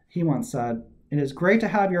Math, he once said, "It is great to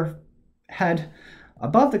have your head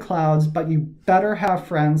above the clouds, but you better have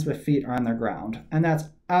friends with feet on the ground." And that's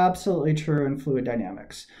absolutely true in fluid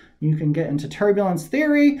dynamics. You can get into turbulence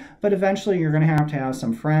theory, but eventually you're going to have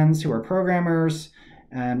some friends who are programmers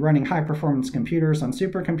and running high-performance computers on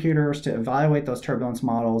supercomputers to evaluate those turbulence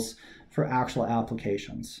models for actual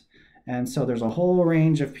applications. And so there's a whole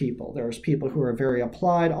range of people. There's people who are very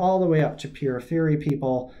applied all the way up to pure theory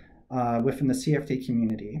people within the CFD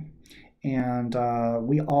community. And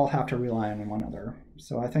we all have to rely on one another.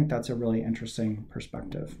 So I think that's a really interesting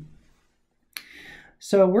perspective.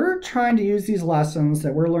 So we're trying to use these lessons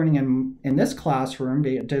that we're learning in this classroom,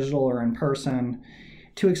 be it digital or in person,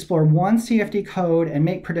 to explore one CFD code and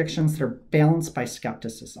make predictions that are balanced by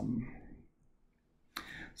skepticism.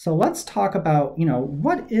 So let's talk about,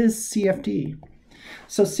 what is CFD?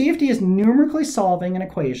 So CFD is numerically solving an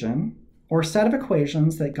equation or set of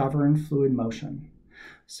equations that govern fluid motion.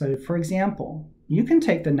 So for example, you can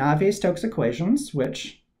take the Navier-Stokes equations,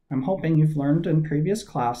 which I'm hoping you've learned in previous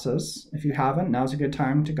classes. If you haven't, now's a good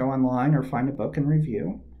time to go online or find a book and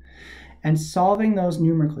review. And solving those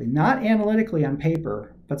numerically, not analytically on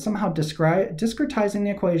paper, but somehow discretizing the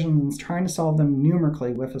equations and trying to solve them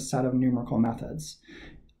numerically with a set of numerical methods.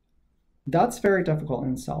 That's very difficult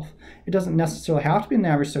in itself. It doesn't necessarily have to be the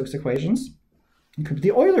Navier-Stokes equations. It could be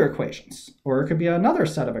the Euler equations, or it could be another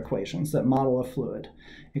set of equations that model a fluid.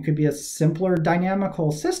 It could be a simpler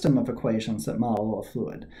dynamical system of equations that model a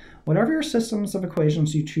fluid. Whatever your systems of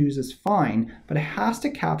equations you choose is fine, but it has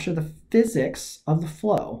to capture the physics of the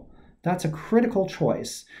flow. That's a critical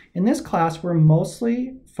choice. In this class, we're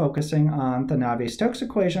mostly focusing on the Navier-Stokes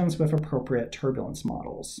equations with appropriate turbulence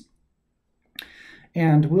models.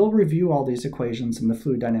 And we'll review all these equations in the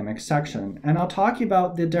fluid dynamics section. And I'll talk to you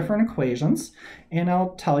about the different equations, and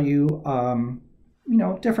I'll tell you,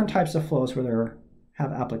 different types of flows where they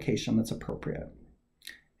have application that's appropriate.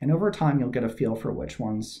 And over time, you'll get a feel for which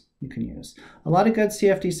ones you can use. A lot of good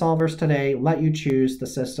CFD solvers today let you choose the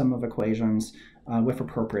system of equations with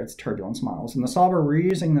appropriate turbulence models. And the solver we're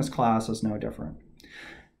using in this class is no different.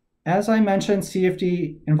 As I mentioned,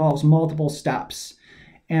 CFD involves multiple steps,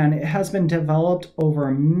 and it has been developed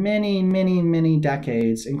over many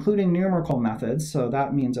decades, including numerical methods. So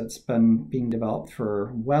that means it's been being developed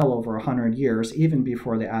for well over 100 years, even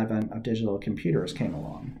before the advent of digital computers came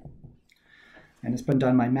along. And it's been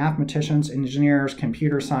done by mathematicians, engineers,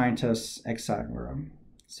 computer scientists, etc.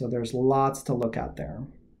 So there's lots to look at there.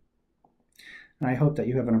 And I hope that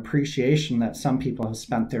you have an appreciation that some people have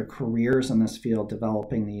spent their careers in this field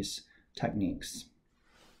developing these techniques.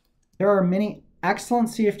 There are many excellent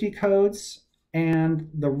CFD codes, and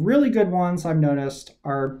the really good ones I've noticed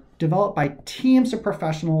are developed by teams of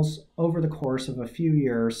professionals over the course of a few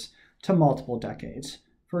years to multiple decades.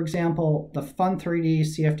 For example, the Fun3D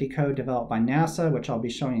CFD code developed by NASA, which I'll be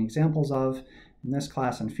showing examples of in this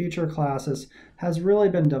class and future classes, has really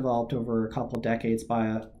been developed over a couple decades by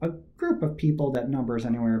a group of people that numbers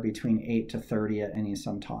anywhere between 8 to 30 at any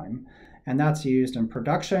some time. And that's used in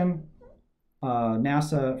production, for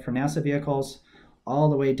NASA vehicles, all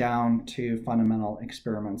the way down to fundamental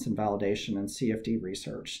experiments and validation and CFD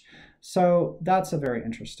research. So that's a very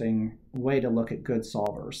interesting way to look at good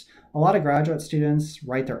solvers. A lot of graduate students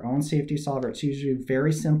write their own CFD solver. It's usually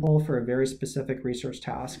very simple for a very specific research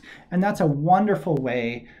task. And that's a wonderful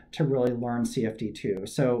way to really learn CFD too.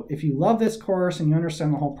 So if you love this course and you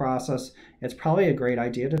understand the whole process, it's probably a great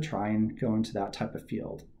idea to try and go into that type of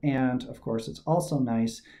field. And of course, it's also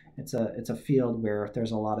nice. It's a field where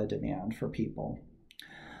there's a lot of demand for people.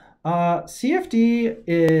 CFD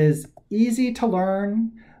is easy to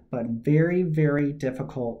learn, but very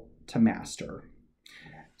difficult to master.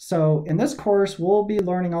 So in this course, we'll be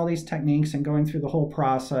learning all these techniques and going through the whole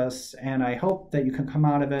process, and I hope that you can come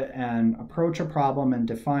out of it and approach a problem and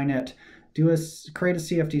define it, create a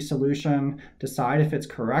CFD solution, decide if it's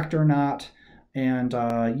correct or not, and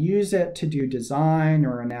use it to do design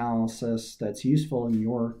or analysis that's useful in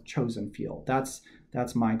your chosen field.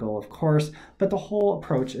 That's my goal, of course, but the whole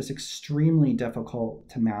approach is extremely difficult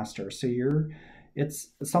to master. So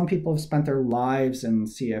some people have spent their lives in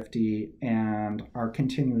CFD and are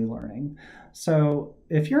continually learning. So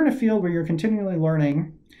if you're in a field where you're continually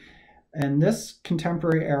learning, in this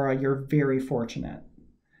contemporary era, you're very fortunate.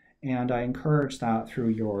 And I encourage that through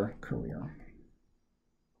your career.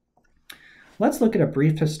 Let's look at a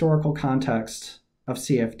brief historical context of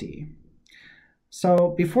CFD.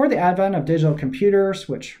 So before the advent of digital computers,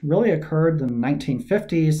 which really occurred in the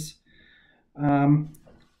 1950s,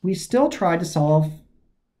 we still tried to solve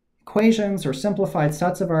equations or simplified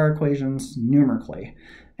sets of our equations numerically.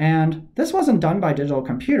 And this wasn't done by digital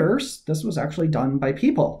computers. This was actually done by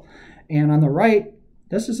people. And on the right,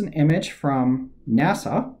 this is an image from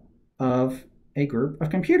NASA of a group of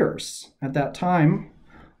computers. At that time,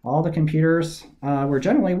 all the computers were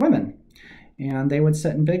generally women. And they would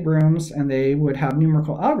sit in big rooms and they would have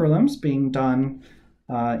numerical algorithms being done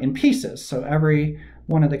in pieces. So every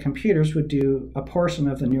one of the computers would do a portion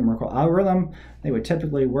of the numerical algorithm. They would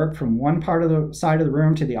typically work from one part of the side of the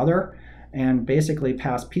room to the other and basically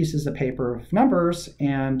pass pieces of paper with numbers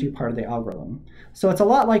and do part of the algorithm. So it's a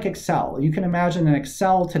lot like Excel. You can imagine in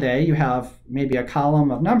Excel today, you have maybe a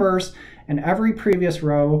column of numbers and every previous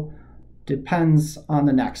row depends on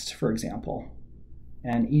the next, for example.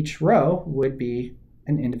 And each row would be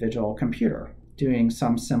an individual computer doing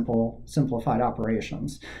some simplified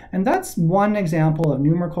operations. And that's one example of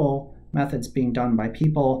numerical methods being done by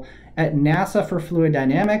people. At NASA for fluid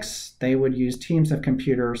dynamics, they would use teams of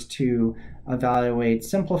computers to evaluate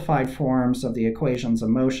simplified forms of the equations of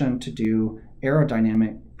motion to do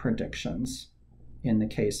aerodynamic predictions in the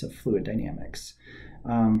case of fluid dynamics.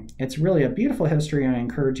 It's really a beautiful history, and I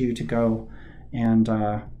encourage you to go and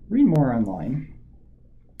read more online.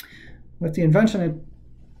 With the invention of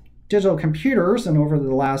digital computers, and over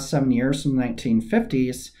the last 7 years from the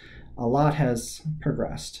 1950s, a lot has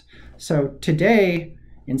progressed. So today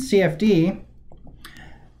in CFD,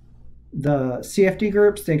 the CFD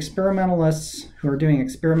groups, the experimentalists who are doing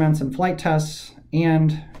experiments and flight tests,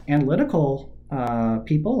 and analytical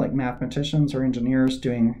people like mathematicians or engineers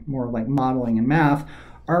doing more like modeling and math,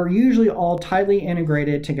 are usually all tightly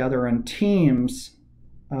integrated together in teams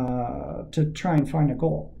to try and find a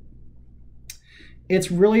goal. It's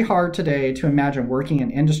really hard today to imagine working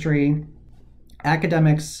in industry,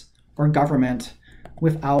 academics, or government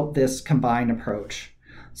without this combined approach.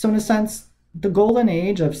 So in a sense, the golden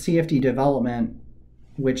age of CFD development,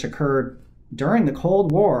 which occurred during the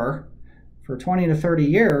Cold War for 20 to 30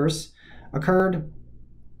 years, occurred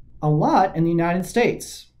a lot in the United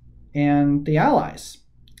States. and the Allies.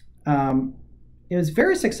 It was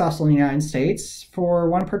very successful in the United States for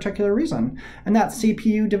one particular reason, and that's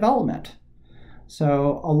CPU development.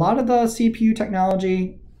 So a lot of the CPU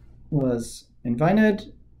technology was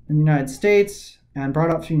invented in the United States and brought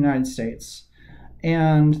up to the United States.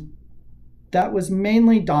 And that was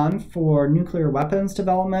mainly done for nuclear weapons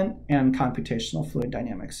development and computational fluid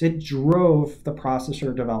dynamics. It drove the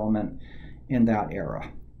processor development in that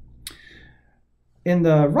era. In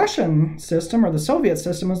the Russian system, or the Soviet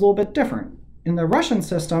system, is a little bit different. In the Russian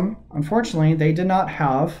system, unfortunately, they did not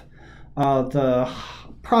have the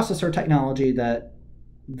processor technology that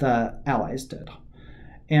the Allies did.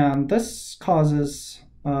 And this causes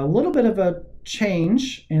a little bit of a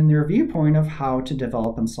change in their viewpoint of how to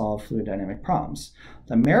develop and solve fluid dynamic problems.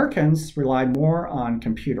 The Americans relied more on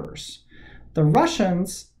computers. The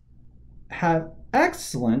Russians had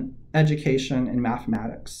excellent education in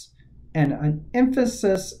mathematics and an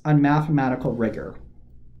emphasis on mathematical rigor.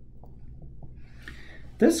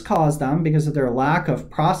 This caused them, because of their lack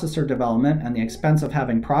of processor development and the expense of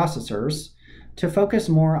having processors, to focus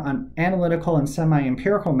more on analytical and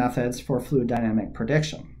semi-empirical methods for fluid dynamic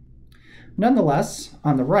prediction. Nonetheless,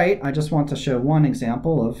 on the right, I just want to show one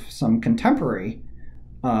example of some contemporary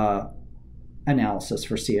analysis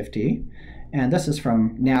for CFD. And this is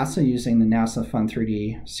from NASA using the NASA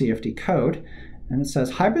Fun3D CFD code. And it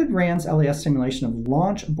says, hybrid RANS LES simulation of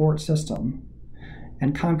launch abort system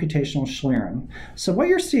and computational Schlieren. So what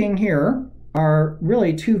you're seeing here are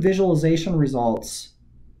really two visualization results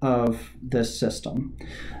of this system.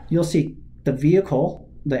 You'll see the vehicle,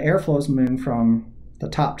 the airflow is moving from the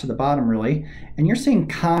top to the bottom really, and you're seeing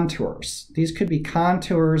contours. These could be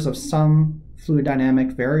contours of some fluid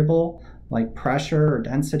dynamic variable like pressure or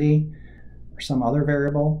density or some other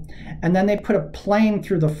variable. And then they put a plane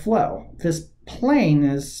through the flow. This plane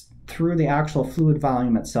is through the actual fluid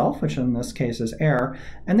volume itself, which in this case is air,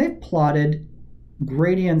 and they've plotted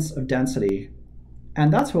gradients of density.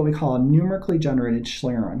 And that's what we call a numerically generated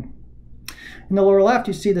Schlieren. In the lower left,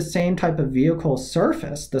 you see the same type of vehicle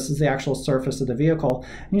surface. This is the actual surface of the vehicle.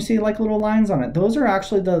 And you see like little lines on it. Those are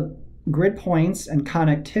actually the grid points and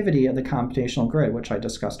connectivity of the computational grid, which I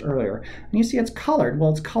discussed earlier. And you see it's colored.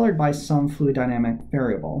 Well, it's colored by some fluid dynamic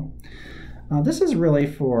variable. This is really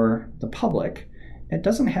for the public. It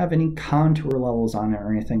doesn't have any contour levels on it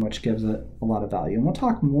or anything, which gives it a lot of value. And we'll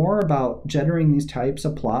talk more about generating these types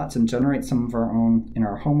of plots and generate some of our own in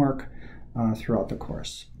our homework throughout the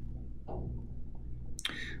course.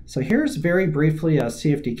 So here's very briefly a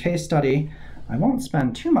CFD case study. I won't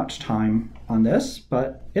spend too much time on this,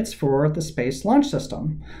 but it's for the Space Launch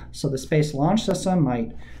System. So the Space Launch System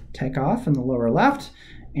might take off in the lower left,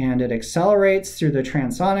 and it accelerates through the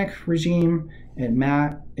transonic regime.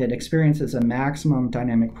 It experiences a maximum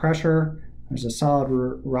dynamic pressure. There's a solid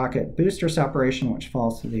rocket booster separation, which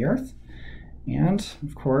falls to the Earth. And,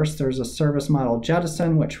 of course, there's a service model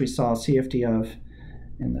jettison, which we saw CFD of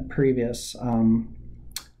in the previous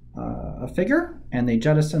figure. And they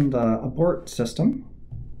jettisoned the abort system.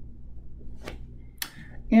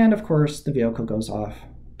 And, of course, the vehicle goes off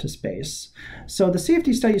to space. So the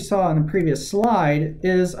CFD study you saw on the previous slide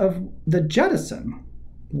is of the jettison.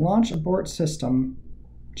 Launch abort system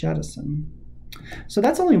jettison. So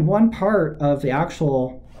that's only one part of the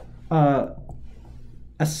actual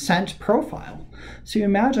ascent profile. So you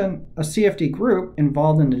imagine a CFD group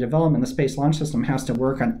involved in the development of the Space Launch System has to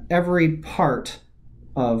work on every part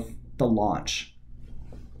of the launch.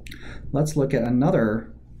 Let's look at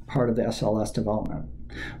another part of the SLS development.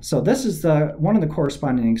 So this is one of the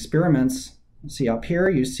corresponding experiments. See up here,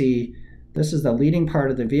 you see this is the leading part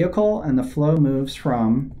of the vehicle, and the flow moves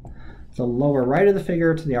from the lower right of the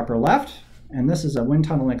figure to the upper left. And this is a wind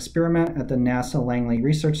tunnel experiment at the NASA Langley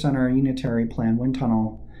Research Center Unitary Plan Wind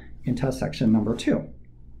Tunnel in test section number 2.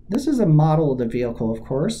 This is a model of the vehicle, of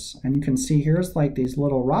course, and you can see here's like these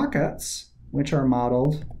little rockets, which are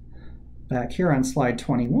modeled back here on slide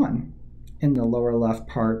 21 in the lower left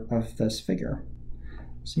part of this figure.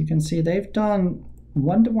 So you can see they've done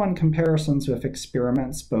one-to-one comparisons with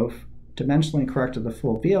experiments, both dimensionally correct of the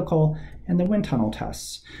full vehicle and the wind tunnel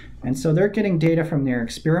tests. And so they're getting data from their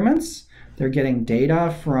experiments, they're getting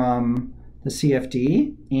data from the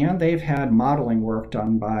CFD, and they've had modeling work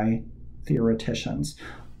done by theoreticians.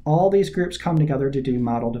 All these groups come together to do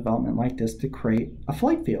model development like this to create a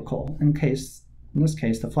flight vehicle. In this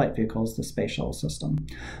case, the flight vehicle is the space shuttle system.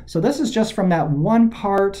 So this is just from that one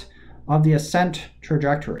part of the ascent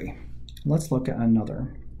trajectory. Let's look at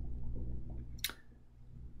another.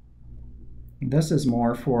 This is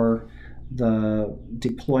more for the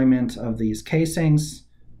deployment of these casings.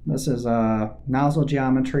 This is a nozzle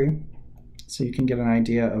geometry. so you can get an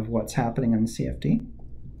idea of what's happening in the CFD.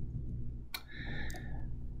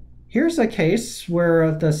 Here's a case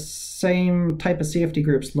where the same type of CFD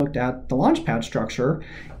groups looked at the launch pad structure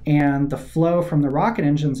and the flow from the rocket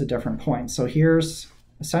engines at different points. So here's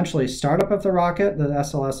essentially startup of the rocket, the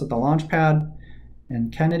SLS at the launch pad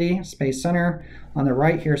in Kennedy Space Center. On the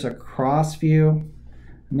right, here's a cross view.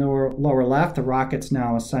 In the lower left, the rocket's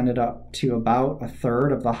now ascended up to about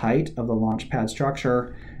 1/3 of the height of the launch pad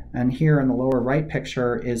structure. And here in the lower right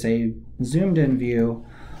picture is a zoomed in view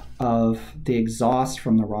of the exhaust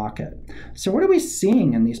from the rocket. So what are we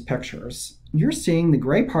seeing in these pictures? You're seeing the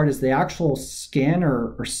gray part is the actual skin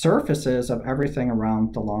or surfaces of everything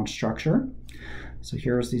around the launch structure. So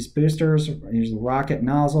here's these boosters, here's the rocket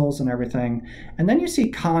nozzles and everything. And then you see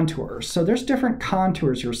contours. So there's different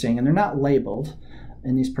contours you're seeing, and they're not labeled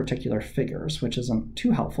in these particular figures, which isn't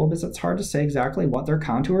too helpful because it's hard to say exactly what they're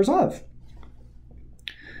contours of.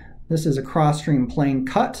 This is a cross-stream plane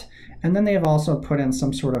cut, and then they have also put in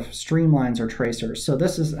some sort of streamlines or tracers. So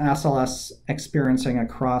this is SLS experiencing a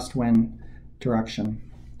crosswind direction.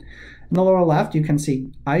 In the lower left, you can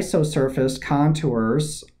see isosurface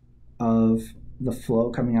contours of the flow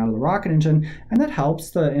coming out of the rocket engine, and that helps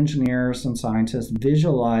the engineers and scientists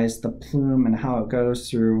visualize the plume and how it goes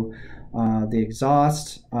through the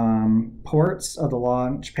exhaust ports of the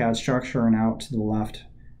launch pad structure and out to the left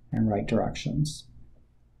and right directions.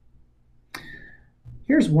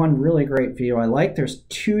 Here's one really great view I like. There's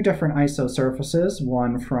two different isosurfaces,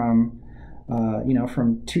 one from,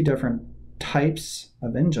 from two different types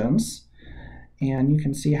of engines. And you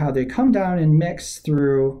can see how they come down and mix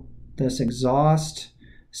through this exhaust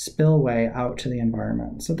spillway out to the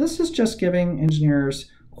environment. So this is just giving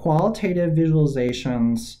engineers qualitative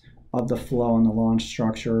visualizations of the flow in the launch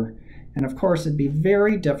structure. And of course, it'd be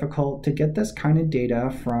very difficult to get this kind of data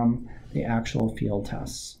from the actual field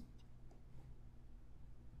tests.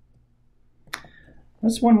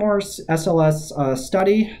 That's one more SLS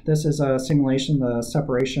study. This is a simulation, the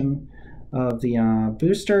separation of the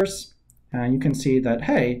boosters. And you can see that,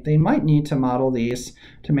 hey, they might need to model these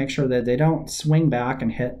to make sure that they don't swing back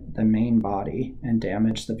and hit the main body and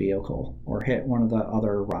damage the vehicle or hit one of the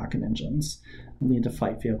other rocket engines and lead to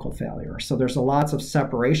flight vehicle failure. So there's lots of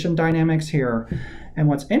separation dynamics here. And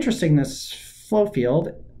what's interesting, this flow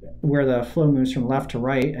field, where the flow moves from left to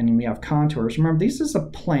right and we have contours. Remember, this is a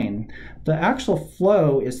plane. The actual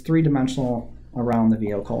flow is three-dimensional around the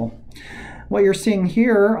vehicle. What you're seeing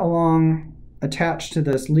here along attached to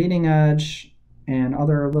this leading edge and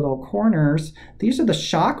other little corners, these are the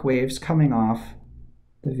shock waves coming off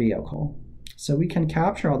the vehicle. So we can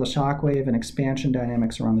capture all the shock wave and expansion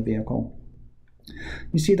dynamics around the vehicle.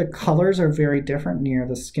 You see the colors are very different near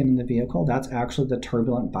the skin of the vehicle. That's actually the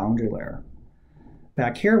turbulent boundary layer.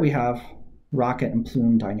 Back here we have rocket and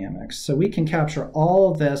plume dynamics. So we can capture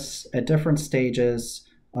all of this at different stages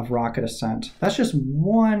of rocket ascent. That's just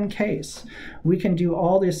one case. We can do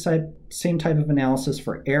all this same type of analysis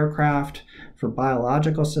for aircraft, for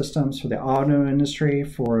biological systems, for the auto industry,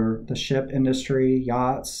 for the ship industry,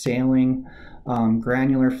 yachts, sailing,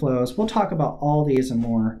 granular flows. We'll talk about all these and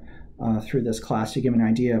more through this class to give an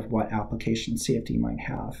idea of what application CFD might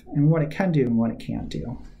have and what it can do and what it can't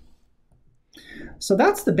do. So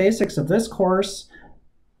that's the basics of this course.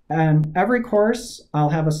 And every course, I'll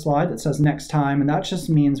have a slide that says next time, and that just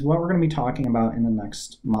means what we're going to be talking about in the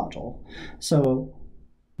next module. So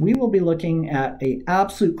we will be looking at an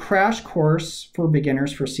absolute crash course for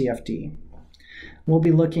beginners for CFD. We'll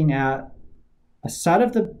be looking at a set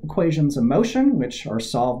of the equations of motion, which are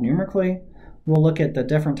solved numerically. We'll look at the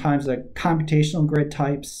different types of computational grid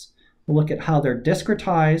types. We'll look at how they're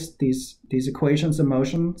discretized, these equations of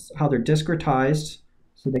motions, how they're discretized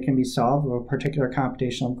so they can be solved with a particular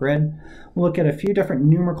computational grid. We'll look at a few different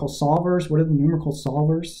numerical solvers. What are the numerical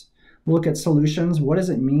solvers? We'll look at solutions. What does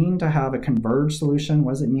it mean to have a converged solution?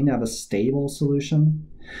 What does it mean to have a stable solution?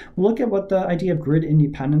 We'll look at what the idea of grid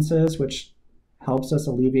independence is, which helps us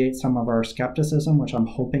alleviate some of our skepticism, which I'm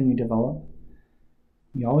hoping you develop.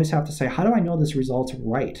 You always have to say, how do I know this result's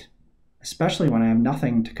right? Especially when I have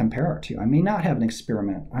nothing to compare it to. I may not have an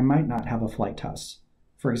experiment. I might not have a flight test.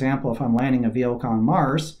 For example, if I'm landing a vehicle on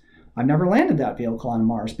Mars, I've never landed that vehicle on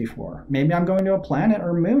Mars before. Maybe I'm going to a planet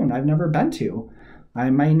or moon I've never been to.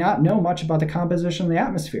 I may not know much about the composition of the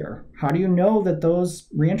atmosphere. How do you know that those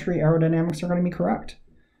reentry aerodynamics are going to be correct?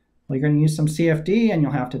 Well, you're going to use some CFD and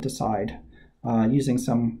you'll have to decide using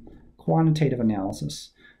some quantitative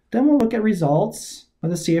analysis. Then we'll look at results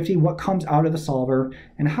of the CFD, what comes out of the solver,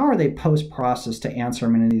 and how are they post-processed to answer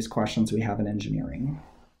many of these questions we have in engineering.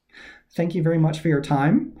 Thank you very much for your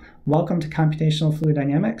time. Welcome to Computational Fluid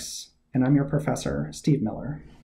Dynamics, and I'm your professor, Steve Miller.